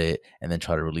 edit, and then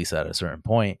try to release at a certain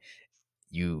point.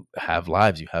 You have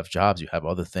lives, you have jobs, you have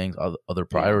other things, other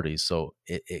priorities. So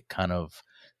it kind of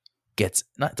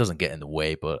doesn't get in the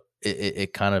way, but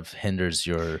it kind of hinders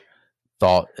your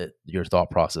thought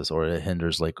process, or it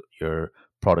hinders like your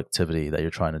productivity that you're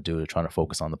trying to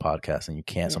focus on the podcast, and you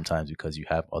can't sometimes because you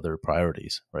have other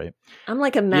priorities, right? I'm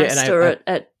like a master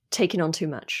at taking on too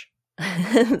much.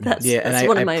 that's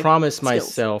one of my I promise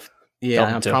skills.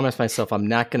 myself, I'm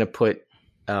not going to put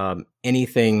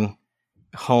anything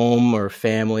home or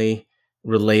family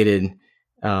related.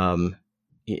 I'm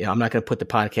not going to put the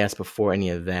podcast before any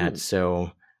of that.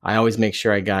 So I always make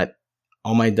sure I got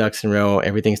all my ducks in a row.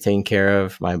 Everything's taken care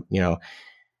of.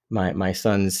 My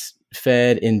son's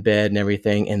fed, in bed, and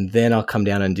everything, and then I'll come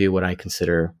down and do what I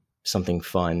consider something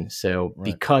fun. So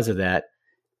because of that,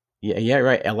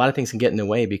 right. A lot of things can get in the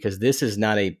way because this is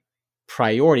not a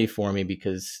priority for me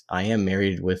because I am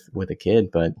married with a kid.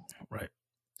 But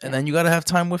and then you got to have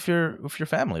time with your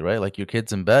family, right? Like your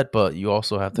kid's in bed, but you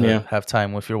also have to have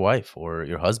time with your wife or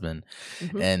your husband,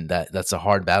 and that's a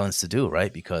hard balance to do,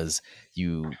 right? Because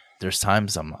there's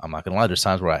times I'm not gonna lie, there's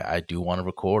times where I do want to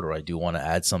record, or I do want to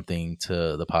add something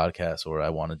to the podcast, or I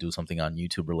want to do something on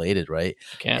YouTube related, right?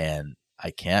 And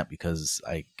I can't because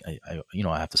I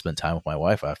have to spend time with my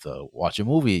wife. I have to watch a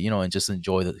movie, and just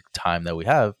enjoy the time that we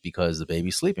have because the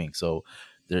baby's sleeping. So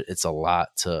it's a lot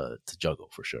to juggle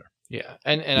for sure. Yeah.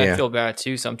 And I feel bad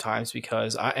too sometimes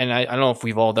because I don't know if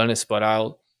we've all done this, but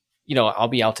I'll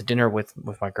be out to dinner with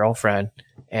my girlfriend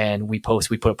and we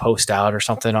put a post out or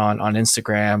something on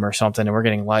Instagram or something, and we're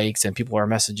getting likes and people are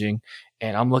messaging,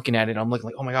 and I'm looking at it. I'm looking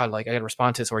like, oh my God, like I got to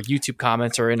respond to this, or YouTube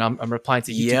comments, I'm replying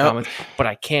to YouTube comments, but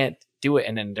I can't do it.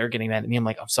 And then they're getting mad at me. I'm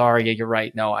like, I'm sorry. Yeah, you're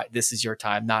right. No, this is your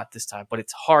time, not this time. But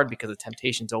it's hard because the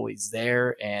temptation's always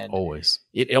there, and always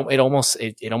it almost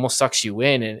sucks you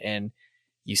in, and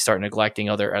you start neglecting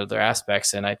other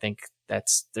aspects. And I think there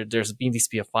needs to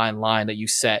be a fine line that you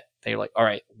set. They're like, all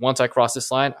right, once I cross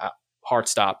this line, hard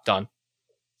stop, done.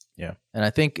 Yeah. And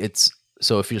I think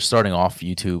so if you're starting off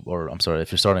if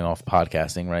you're starting off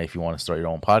podcasting, right? If you want to start your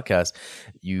own podcast,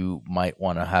 you might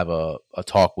want to have a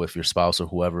talk with your spouse or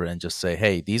whoever and just say,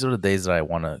 hey, these are the days that I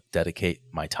want to dedicate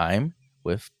my time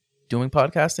with doing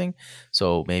podcasting.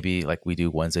 So maybe like we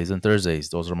do Wednesdays and Thursdays.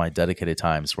 Those are my dedicated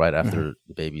times right after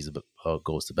the baby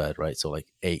goes to bed, right? So like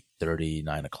 8:30,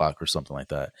 9 o'clock or something like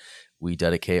that. We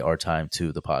dedicate our time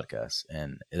to the podcast.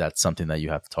 And that's something that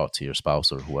you have to talk to your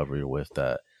spouse or whoever you're with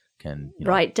that can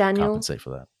Daniel, compensate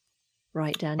for that.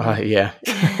 Right, Daniel? Yeah.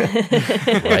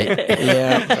 Right?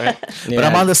 Yeah. Right. But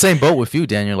I'm on the same boat with you,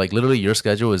 Daniel. Like literally your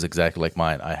schedule is exactly like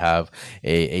mine. I have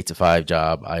a 8 to 5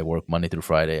 job. I work Monday through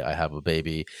Friday. I have a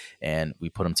baby and we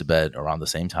put him to bed around the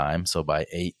same time. So by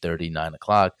 8:30, 9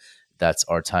 o'clock, that's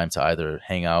our time to either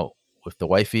hang out with the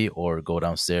wifey or go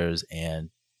downstairs and,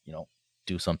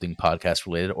 do something podcast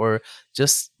related or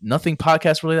just nothing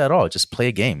podcast related at all. Just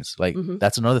play games. Like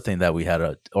that's another thing that we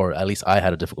had or at least I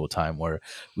had a difficult time where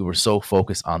we were so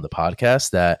focused on the podcast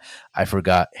that I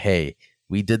forgot, hey,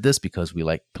 we did this because we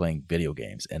like playing video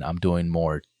games and I'm doing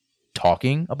more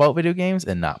talking about video games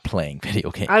and not playing video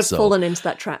games. I've fallen into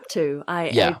that trap too.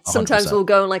 I sometimes will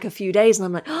go in like a few days and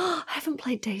I'm like, oh, I haven't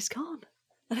played Days Gone.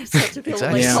 And I start to feel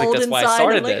Exactly. like cold that's inside. why I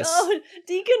started I'm like, this. oh,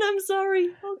 Deacon, I'm sorry.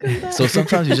 I'll go back. So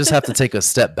sometimes you just have to take a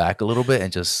step back a little bit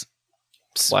and just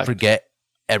forget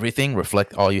everything.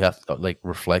 Reflect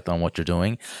reflect on what you're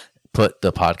doing. Put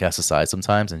the podcast aside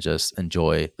sometimes and just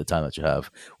enjoy the time that you have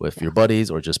with your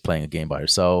buddies or just playing a game by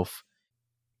yourself.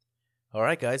 All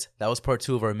right, guys. That was part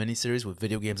 2 of our mini-series with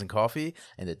Video Games and Coffee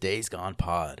and the Days Gone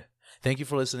pod. Thank you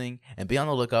for listening and be on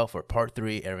the lookout for part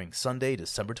 3 airing Sunday,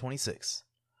 December 26th.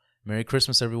 Merry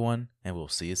Christmas, everyone, and we'll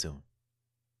see you soon.